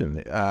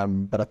question,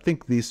 but I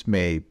think this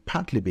may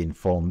partly be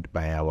informed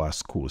by our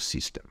school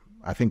system.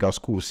 I think our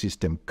school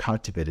system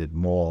cultivated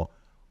more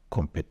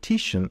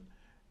competition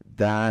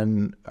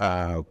than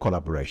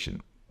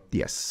collaboration.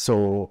 Yes,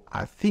 so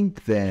I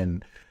think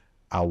then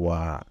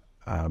our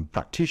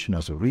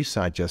practitioners or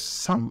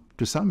researchers,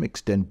 to some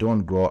extent,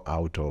 don't grow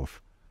out of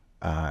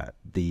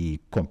the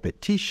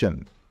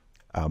competition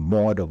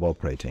mode of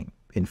operating.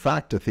 In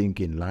fact, I think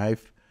in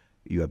life,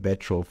 you are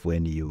better off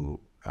when you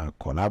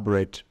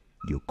collaborate,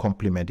 you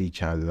complement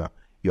each other,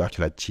 you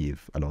actually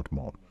achieve a lot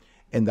more.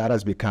 And that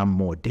has become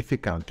more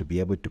difficult to be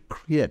able to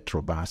create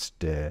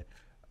robust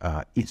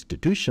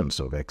institutions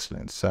of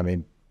excellence. I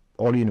mean,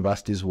 all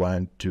universities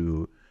want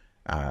to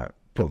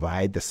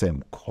provide the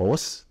same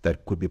course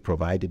that could be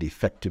provided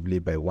effectively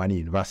by one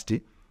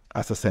university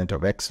as a center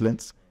of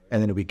excellence,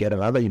 and then we get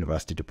another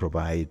university to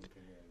provide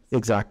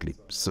exactly.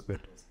 So,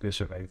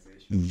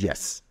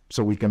 yes,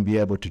 so we can be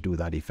able to do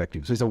that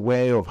effectively. So it's a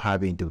way of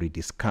having to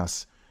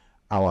rediscuss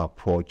our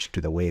approach to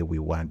the way we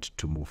want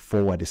to move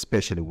forward,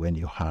 especially when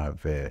you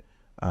have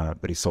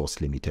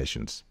resource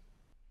limitations.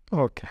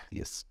 Okay.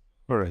 Yes.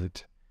 All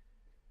right.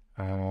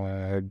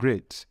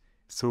 Great.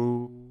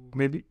 So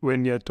maybe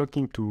when you're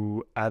talking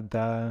to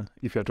other,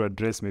 if you are to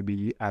address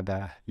maybe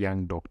other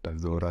young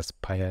doctors or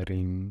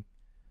aspiring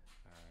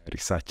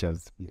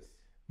researchers, yes,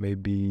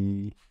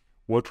 maybe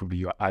what would be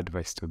your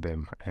advice to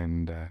them,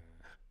 and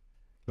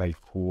like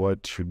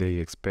what should they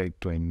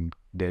expect when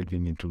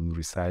delving into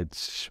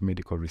research,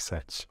 medical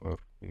research, or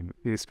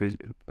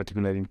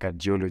particularly in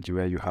cardiology,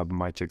 where you have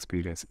much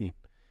experience in?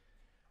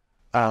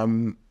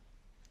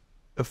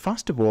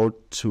 First of all,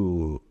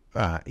 to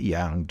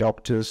young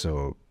doctors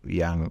or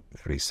young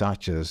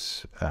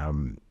researchers,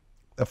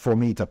 for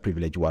me, it's a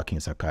privilege working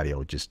as a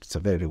cardiologist. It's a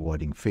very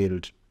rewarding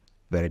field,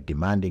 very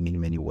demanding in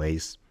many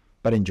ways,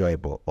 but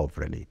enjoyable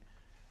overall.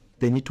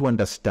 They need to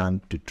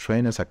understand, to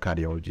train as a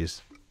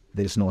cardiologist,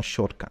 there is no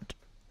shortcut.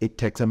 It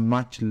takes a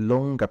much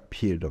longer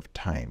period of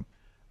time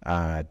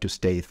to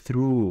stay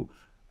through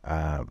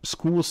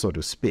school, so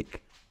to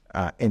speak,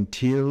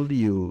 until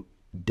you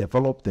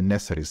develop the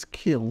necessary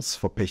skills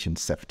for patient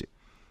safety.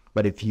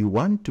 But if you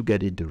want to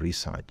get into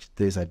research,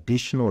 there's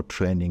additional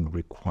training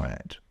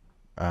required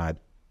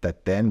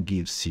that then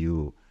gives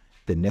you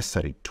the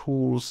necessary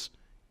tools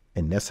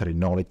and necessary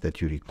knowledge that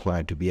you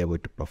require to be able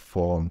to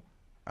perform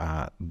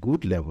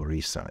good level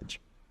research.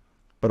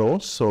 But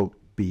also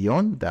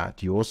beyond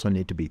that, you also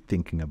need to be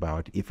thinking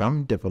about, if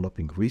I'm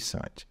developing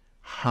research,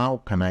 how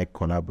can I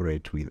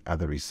collaborate with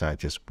other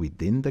researchers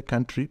within the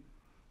country,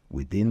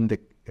 within the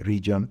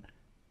region,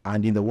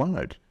 and in the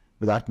world?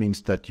 But that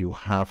means that you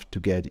have to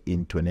get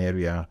into an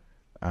area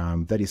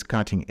that is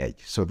cutting edge,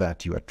 so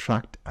that you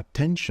attract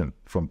attention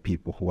from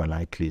people who are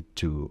likely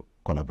to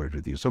collaborate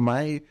with you. So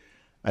my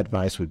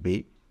advice would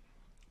be,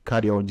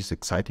 cardiology is an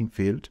exciting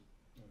field.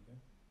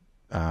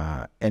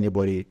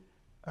 Anybody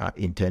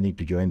intending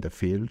to join the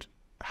field,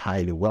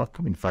 highly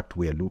welcome. In fact,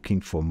 we are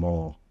looking for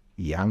more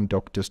young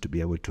doctors to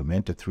be able to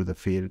mentor through the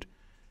field.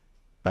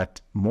 But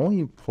more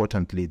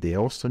importantly, they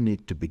also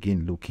need to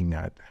begin looking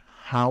at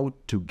how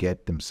to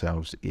get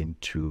themselves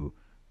into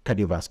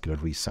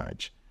cardiovascular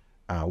research.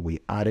 We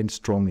aren't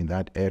strong in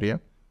that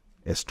area,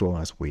 as strong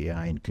as we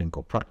are in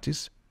clinical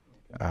practice.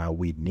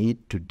 We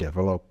need to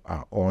develop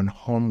our own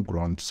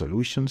homegrown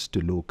solutions to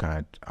look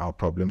at our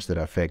problems that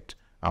affect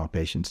our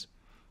patients.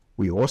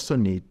 We also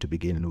need to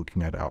begin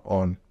looking at our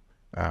own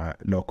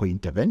local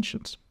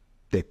interventions.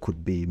 There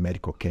could be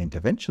medical care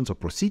interventions or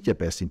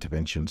procedure-based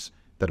interventions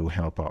that will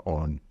help our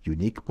own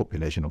unique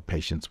population of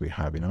patients we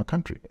have in our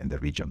country and the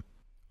region.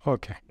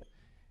 Okay.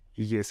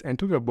 Yes, and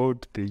talk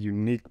about the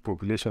unique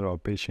population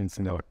of patients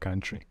in our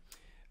country.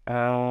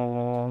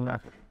 While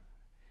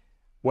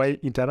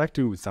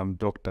interacting with some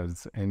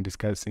doctors and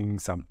discussing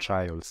some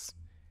trials,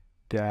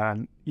 there are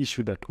an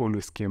issue that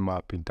always came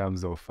up in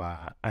terms of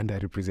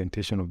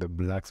underrepresentation of the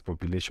Blacks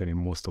population in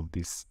most of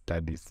these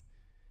studies.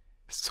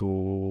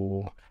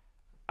 So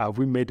have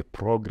we made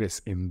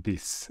progress in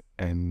this?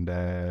 And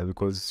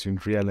because you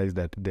realize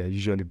that there are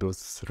usually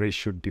those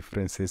racial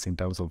differences in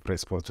terms of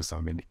response to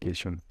some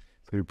medication.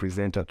 So you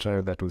present a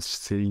trial that was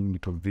saying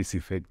it was this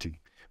effective,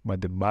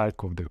 but the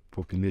bulk of the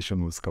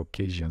population was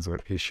Caucasians or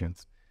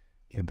Asians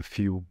and the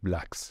few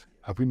Blacks.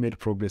 Have we made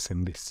progress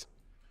in this?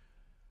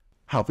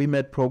 Have we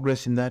made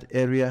progress in that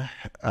area?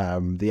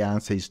 The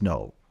answer is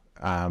no.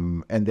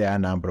 And there are a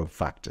number of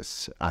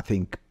factors. I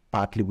think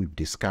partly we've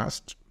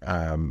discussed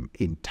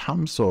in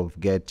terms of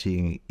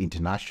getting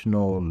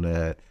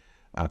international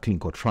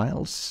clinical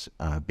trials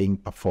being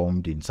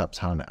performed in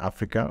sub-Saharan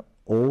Africa,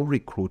 or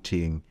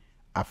recruiting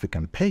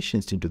African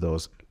patients into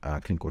those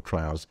clinical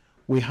trials.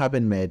 We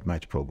haven't made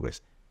much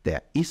progress.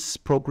 there is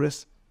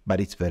progress, but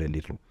it's very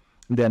little.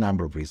 There are a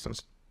number of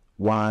reasons.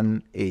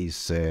 One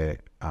is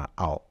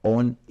our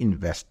own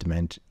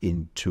investment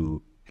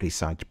into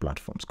research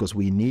platforms, because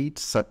we need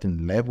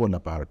certain level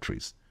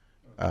laboratories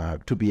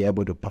to be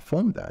able to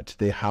perform that.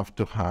 They have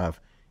to have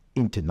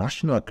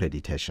international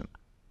accreditation.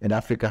 And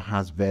Africa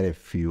has very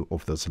few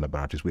of those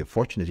laboratories. We're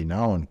fortunate in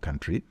our own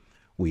country.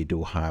 We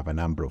do have a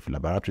number of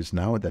laboratories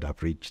now that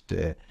have reached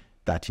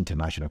that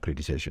international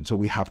accreditation. So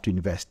we have to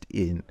invest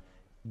in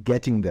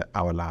getting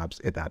our labs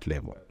at that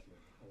level.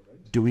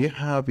 Do we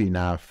have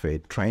enough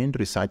trained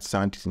research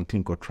scientists in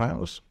clinical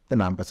trials? The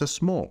numbers are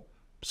small.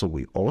 So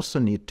we also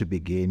need to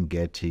begin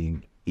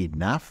getting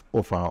enough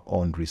of our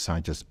own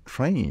researchers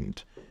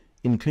trained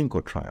in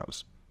clinical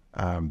trials.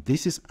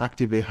 This is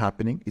actively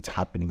happening. It's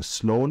happening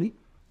slowly,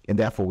 and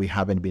therefore we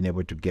haven't been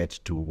able to get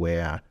to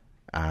where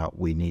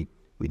we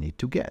need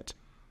to get.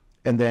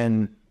 And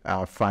then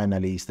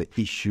finally is the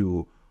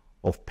issue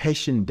of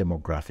patient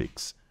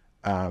demographics.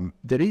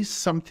 There is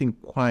something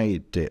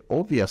quite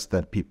obvious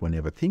that people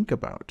never think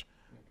about.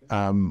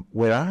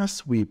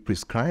 Whereas we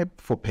prescribe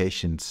for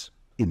patients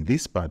in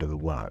this part of the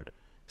world,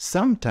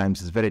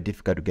 sometimes it's very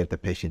difficult to get the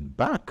patient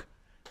back,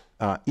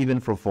 even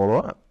for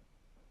follow-up.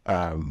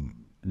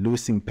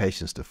 Losing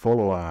patients to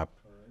follow-up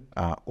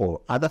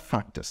or other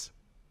factors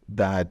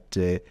that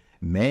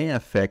may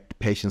affect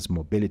patients'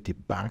 mobility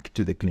back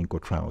to the clinical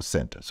trial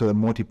center. So there are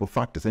multiple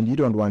factors, and you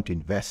don't want to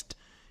invest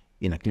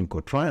in a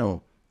clinical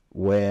trial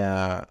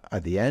where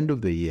at the end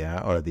of the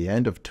year or at the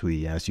end of 2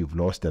 years, you've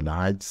lost a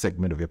large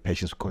segment of your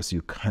patients because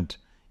you can't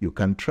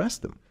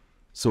trust them.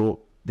 So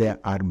there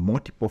are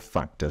multiple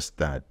factors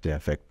that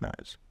affect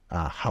that.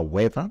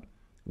 However,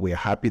 we're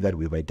happy that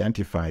we've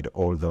identified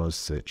all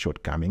those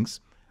shortcomings,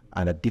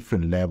 and at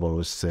different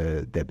levels,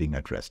 they're being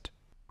addressed.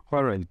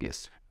 All right,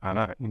 yes.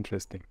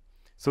 Interesting.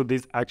 So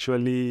this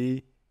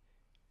actually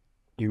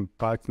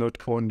impacts not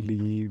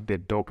only the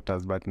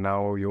doctors, but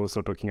now you're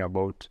also talking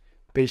about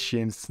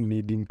patients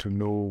needing to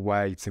know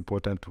why it's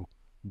important to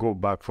go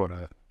back for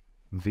a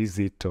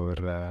visit or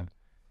a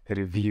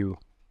review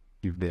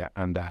if they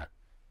are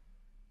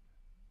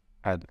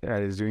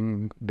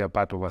doing their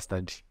part of a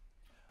study.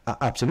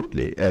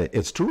 Absolutely,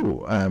 it's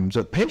true.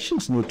 So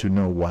patients need to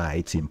know why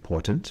it's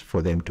important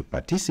for them to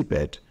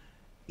participate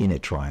in a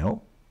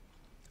trial.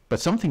 But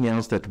something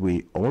else that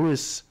we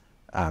always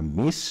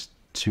miss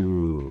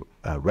to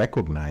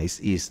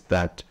recognize is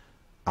that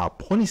our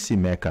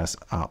policymakers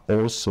are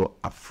also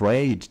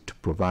afraid to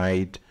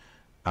provide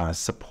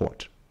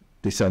support.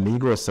 This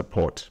legal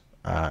support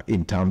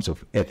in terms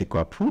of ethical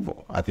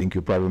approval. I think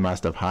you probably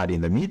must have heard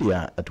in the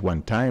media at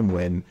one time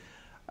when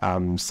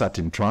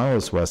certain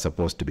trials were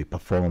supposed to be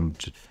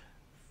performed,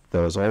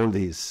 there was all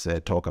this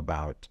talk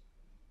about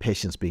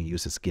patients being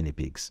used as guinea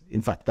pigs.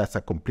 In fact, that's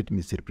a complete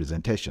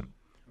misrepresentation.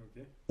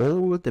 Okay.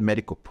 All the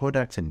medical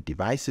products and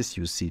devices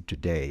you see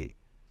today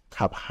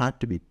have had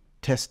to be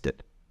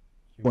tested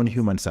on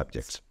human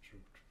subjects.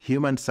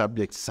 Human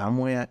subjects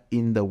somewhere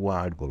in the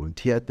world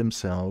volunteered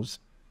themselves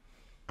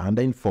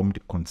under informed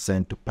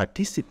consent to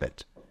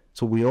participate.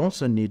 So we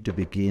also need to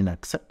begin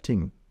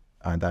accepting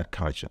that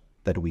culture,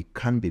 that we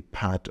can be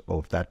part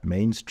of that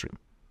mainstream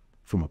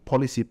from a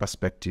policy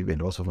perspective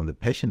and also from the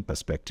patient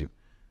perspective,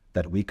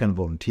 that we can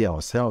volunteer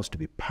ourselves to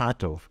be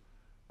part of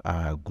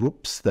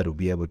groups that will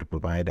be able to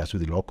provide us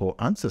with local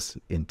answers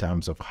in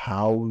terms of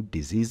how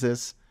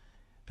diseases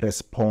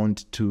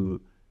respond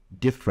to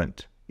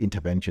different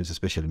interventions,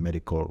 especially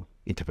medical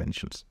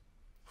interventions.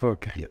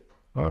 Okay. Yeah.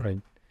 All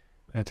right.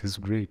 That is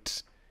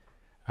great.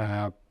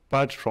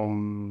 Apart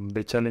from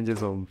the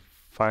challenges of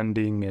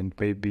funding and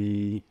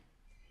maybe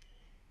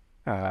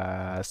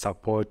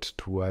support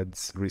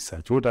towards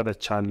research, what other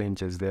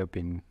challenges there have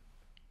been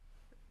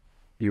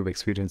you've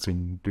experienced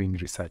in doing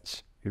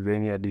research? Is there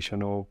any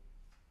additional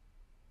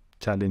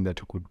challenge that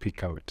you could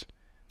pick out?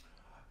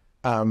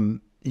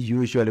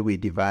 Usually we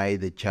divide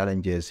the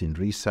challenges in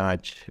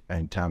research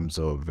in terms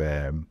of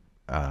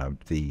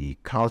the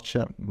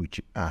culture,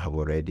 which I have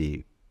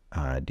already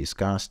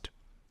discussed.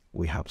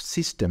 We have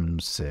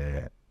systems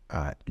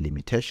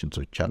limitations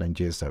or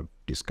challenges. I've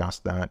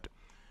discussed that.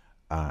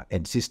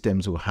 And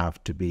systems will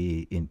have to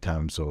be in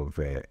terms of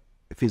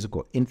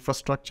physical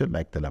infrastructure,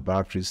 like the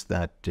laboratories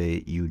that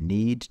you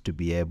need to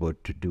be able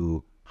to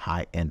do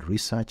high-end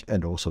research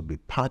and also be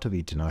part of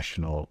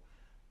international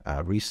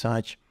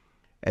research.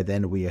 And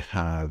then we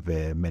have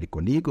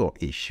medical legal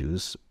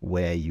issues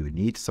where you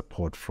need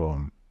support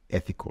from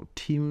ethical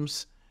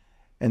teams.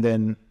 And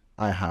then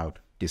I have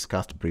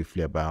discussed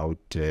briefly about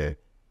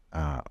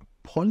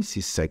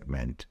policy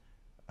segment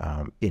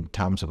in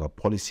terms of our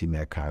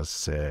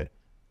policymakers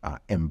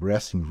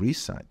embracing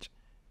research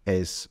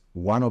as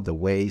one of the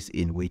ways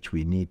in which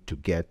we need to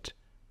get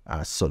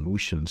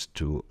solutions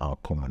to our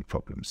common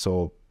problems.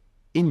 So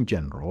in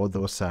general,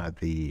 those are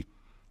the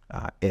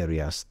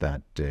areas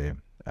that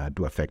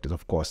do affect us.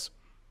 Of course,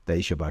 the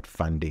issue about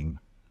funding,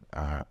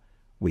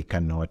 we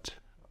cannot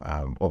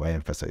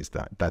overemphasize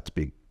that. That's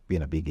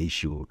been a big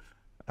issue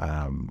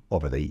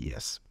over the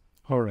years.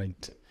 All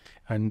right.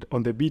 And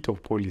on the bit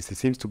of policy,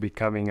 seems to be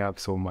coming up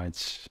so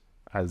much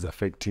as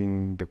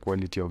affecting the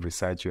quality of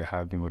research you're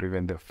having, or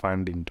even the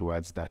funding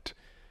towards that.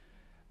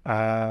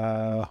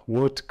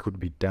 What could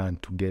be done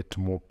to get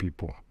more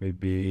people?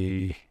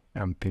 Maybe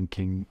I'm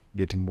thinking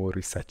getting more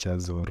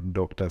researchers or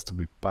doctors to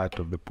be part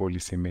of the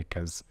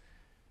policymakers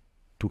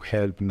to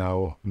help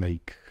now,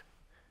 like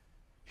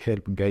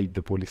help guide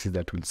the policies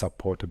that will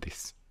support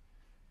this.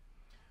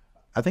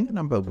 I think a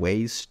number of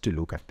ways to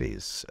look at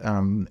this.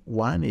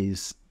 One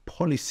is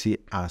policy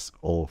as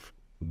of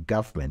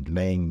government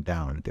laying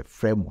down the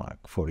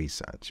framework for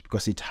research,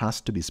 because it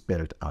has to be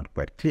spelled out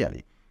quite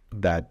clearly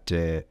that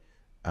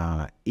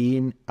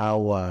in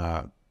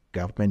our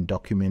government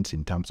documents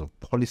in terms of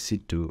policy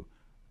to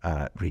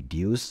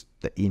reduce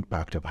the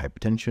impact of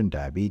hypertension,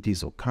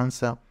 diabetes, or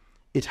cancer,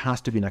 it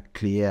has to be in a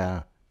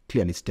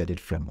clearly stated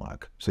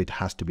framework. So it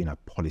has to be in a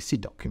policy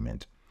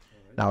document.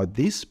 Right. Now,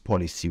 this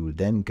policy will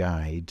then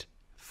guide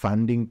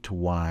funding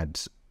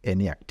towards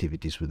any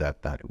activities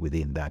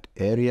within that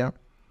area,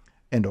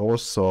 and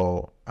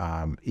also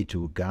it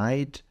will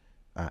guide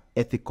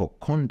ethical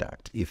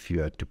conduct if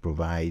you are to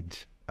provide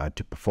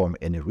to perform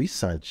any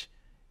research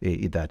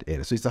in that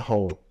area. So it's a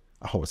whole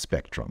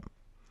spectrum.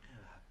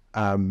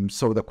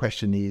 So the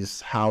question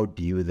is, how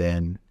do you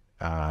then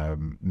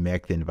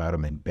make the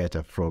environment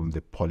better from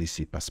the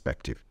policy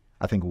perspective?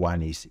 I think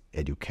one is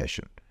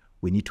education.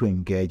 We need to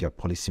engage our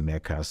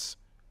policymakers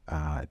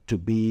to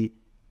be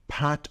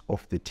part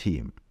of the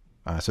team,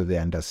 so they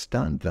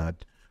understand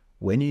that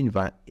when you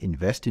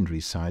invest in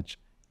research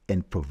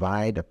and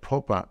provide a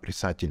proper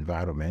research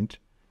environment,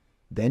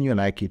 then you're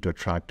likely to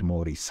attract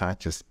more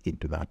researchers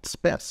into that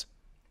space,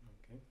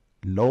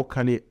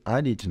 locally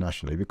and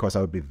internationally, because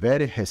I would be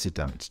very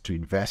hesitant to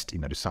invest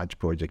in a research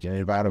project in an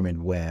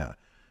environment where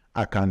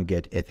I can't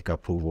get ethical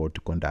approval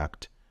to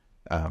conduct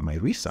my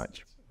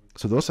research.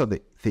 So those are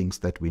the things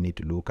that we need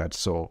to look at.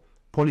 So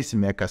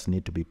policymakers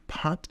need to be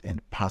part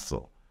and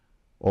parcel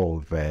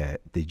of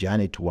the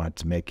journey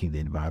towards making the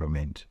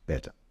environment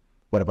better.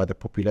 What about the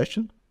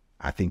population?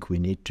 I think we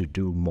need to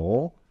do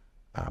more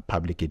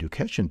public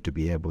education to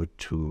be able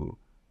to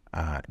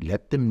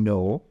let them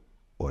know,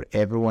 or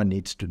everyone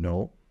needs to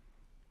know,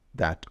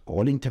 that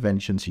all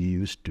interventions you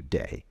use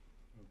today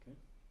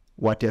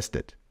were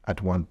tested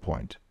at one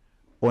point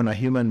on a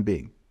human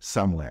being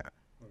somewhere.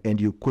 And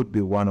you could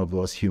be one of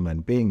those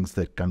human beings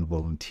that can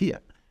volunteer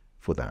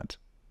for that.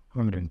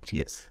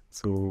 Yes.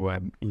 So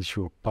an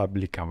issue of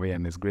public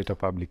awareness, greater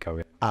public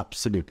awareness.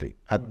 Absolutely.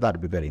 That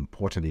would be very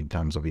important in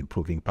terms of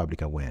improving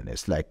public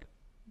awareness, like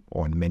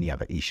on many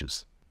other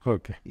issues.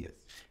 Okay. Yes.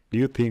 Do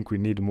you think we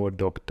need more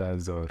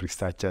doctors or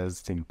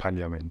researchers in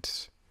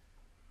Parliament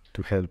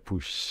to help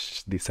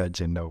push this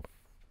agenda of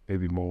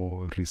maybe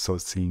more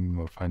resourcing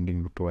or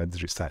funding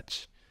towards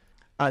research?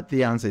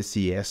 The answer is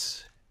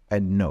yes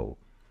and no.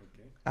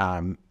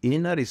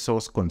 In a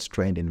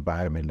resource-constrained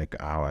environment like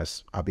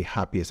ours, I'll be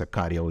happy as a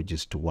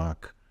cardiologist to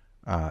work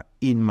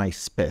in my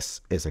space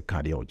as a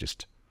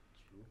cardiologist,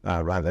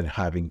 rather than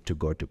having to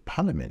go to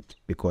Parliament,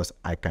 because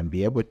I can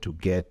be able to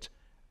get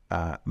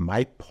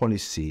my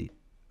policy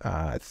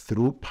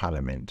through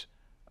Parliament,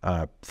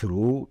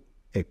 through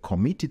a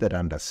committee that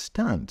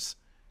understands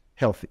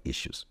health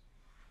issues.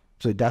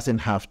 So it doesn't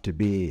have to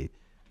be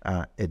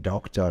a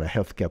doctor or a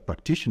healthcare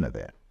practitioner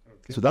there.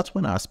 So that's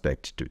one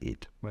aspect to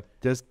it. But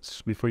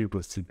just before you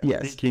proceed,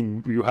 yes. I'm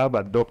thinking you have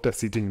a doctor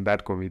sitting in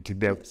that committee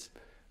there, yes.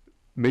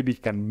 Maybe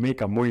can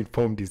make a more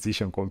informed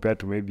decision compared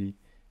to maybe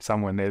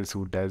someone else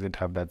who doesn't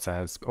have that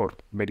science or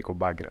medical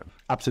background.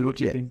 Absolutely. What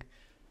do you think?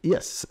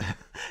 Yes.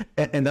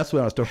 and that's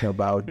what I was talking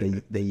about,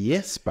 the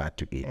yes part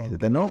to it. Okay.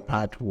 The no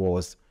part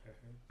was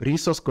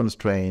resource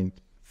constrained,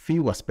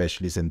 fewer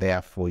specialists, and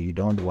therefore you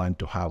don't want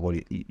to have all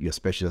your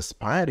specialists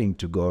aspiring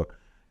to go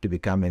to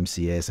become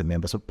MCAs and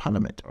members of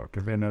Parliament.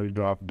 Okay, then now you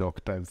don't have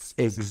doctors.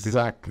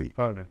 Exactly.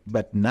 Right.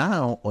 But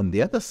now, on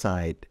the other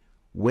side,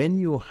 when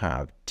you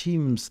have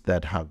teams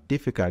that have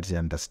difficulty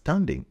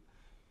understanding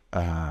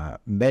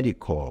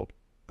medical,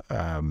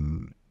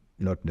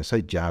 not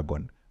necessarily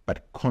jargon,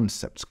 but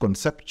concepts.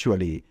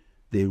 Conceptually,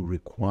 they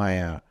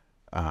require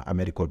a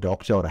medical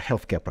doctor or a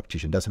healthcare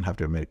practitioner, doesn't have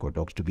to be a medical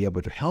doctor, to be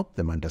able to help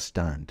them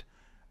understand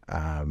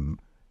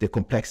the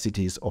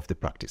complexities of the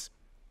practice.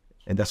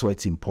 And that's why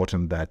it's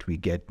important that we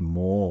get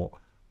more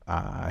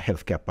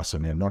healthcare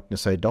personnel, not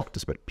necessarily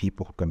doctors, but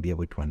people who can be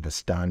able to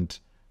understand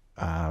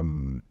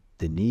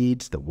the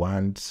needs, the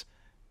wants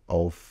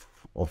of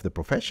the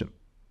profession,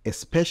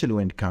 especially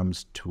when it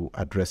comes to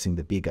addressing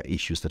the bigger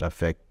issues that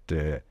affect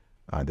the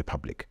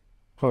public.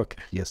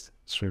 Okay. Yes.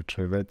 True.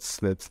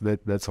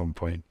 That's on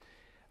point.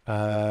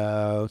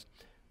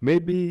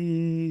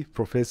 Maybe,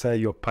 Professor,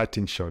 your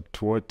parting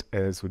shot. What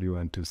else would you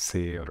want to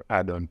say or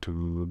add on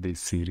to this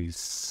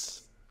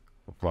series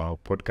of our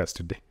podcast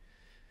today?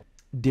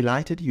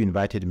 Delighted you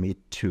invited me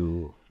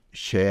to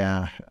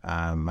share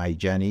my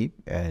journey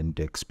and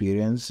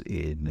experience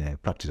in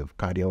practice of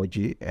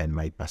cardiology and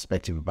my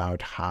perspective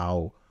about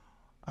how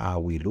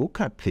we look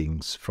at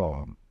things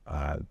from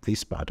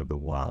this part of the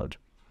world.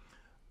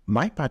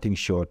 My parting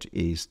shot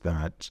is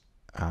that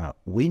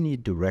we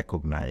need to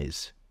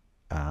recognize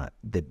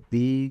the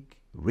big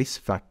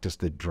risk factors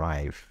that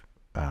drive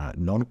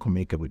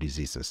non-communicable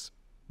diseases.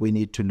 We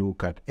need to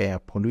look at air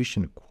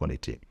pollution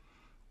quality.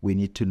 We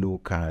need to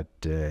look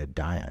at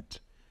diet.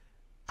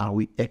 Are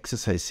we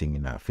exercising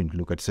enough? We need to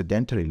look at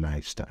sedentary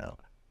lifestyle.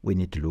 We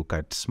need to look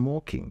at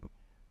smoking,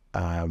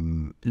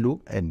 and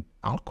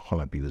alcohol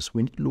abuse.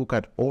 We need to look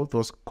at all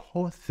those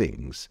core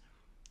things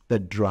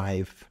that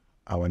drive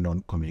our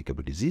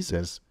non-communicable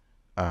diseases,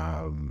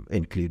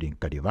 including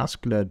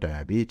cardiovascular,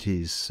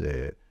 diabetes,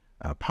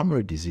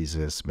 pulmonary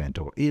diseases,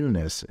 mental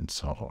illness, and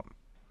so on.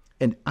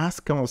 And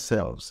ask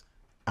ourselves,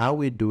 are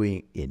we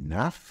doing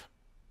enough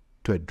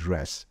to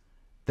address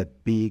the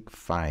big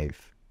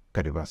 5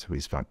 cardiovascular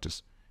risk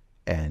factors?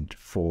 And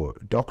for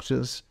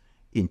doctors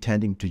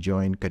intending to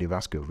join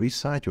cardiovascular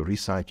research or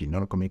research in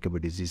non-communicable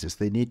diseases,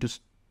 they need to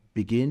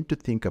begin to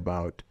think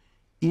about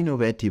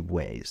innovative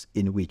ways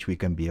in which we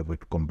can be able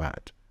to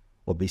combat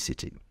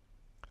obesity,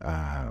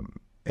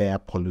 air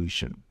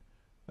pollution,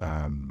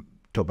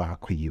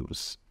 tobacco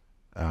use,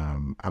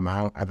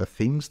 among other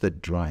things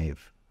that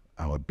drive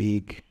our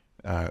big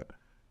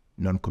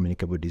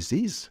non-communicable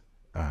disease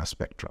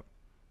spectrum.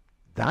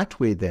 That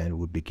way, then,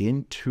 we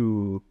begin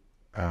to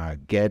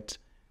get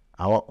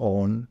our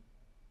own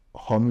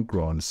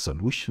homegrown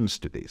solutions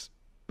to this.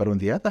 But on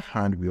the other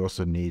hand, we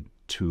also need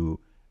to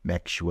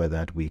make sure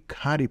that we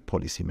carry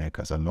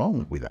policymakers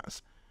along with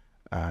us,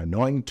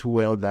 knowing too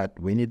well that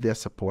we need their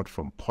support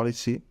from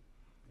policy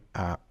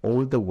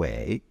all the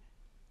way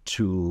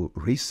to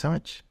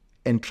research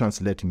and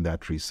translating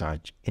that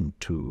research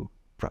into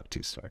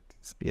practice.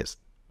 Yes.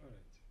 All right.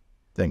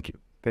 Thank you.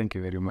 Thank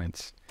you very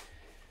much.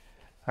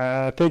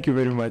 Thank you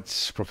very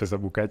much, Professor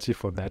Bukachi,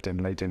 for that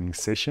enlightening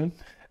session.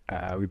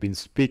 We've been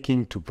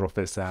speaking to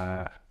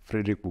Professor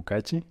Frederick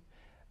Bukachi,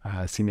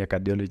 senior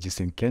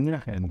cardiologist in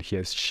Kenya, and he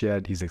has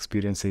shared his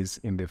experiences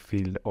in the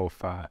field of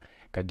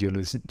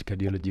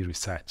cardiology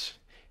research.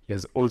 He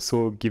has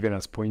also given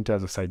us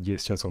pointers or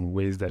suggestions on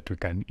ways that we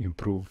can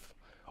improve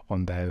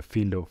on the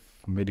field of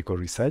medical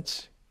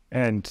research,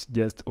 and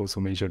just also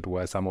mentioned to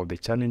us some of the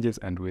challenges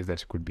and ways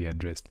that could be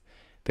addressed.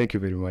 Thank you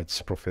very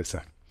much,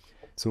 Professor.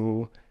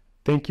 So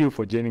thank you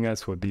for joining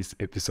us for this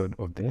episode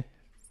of the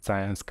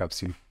Science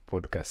Capsule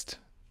podcast.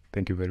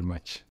 Thank you very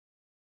much.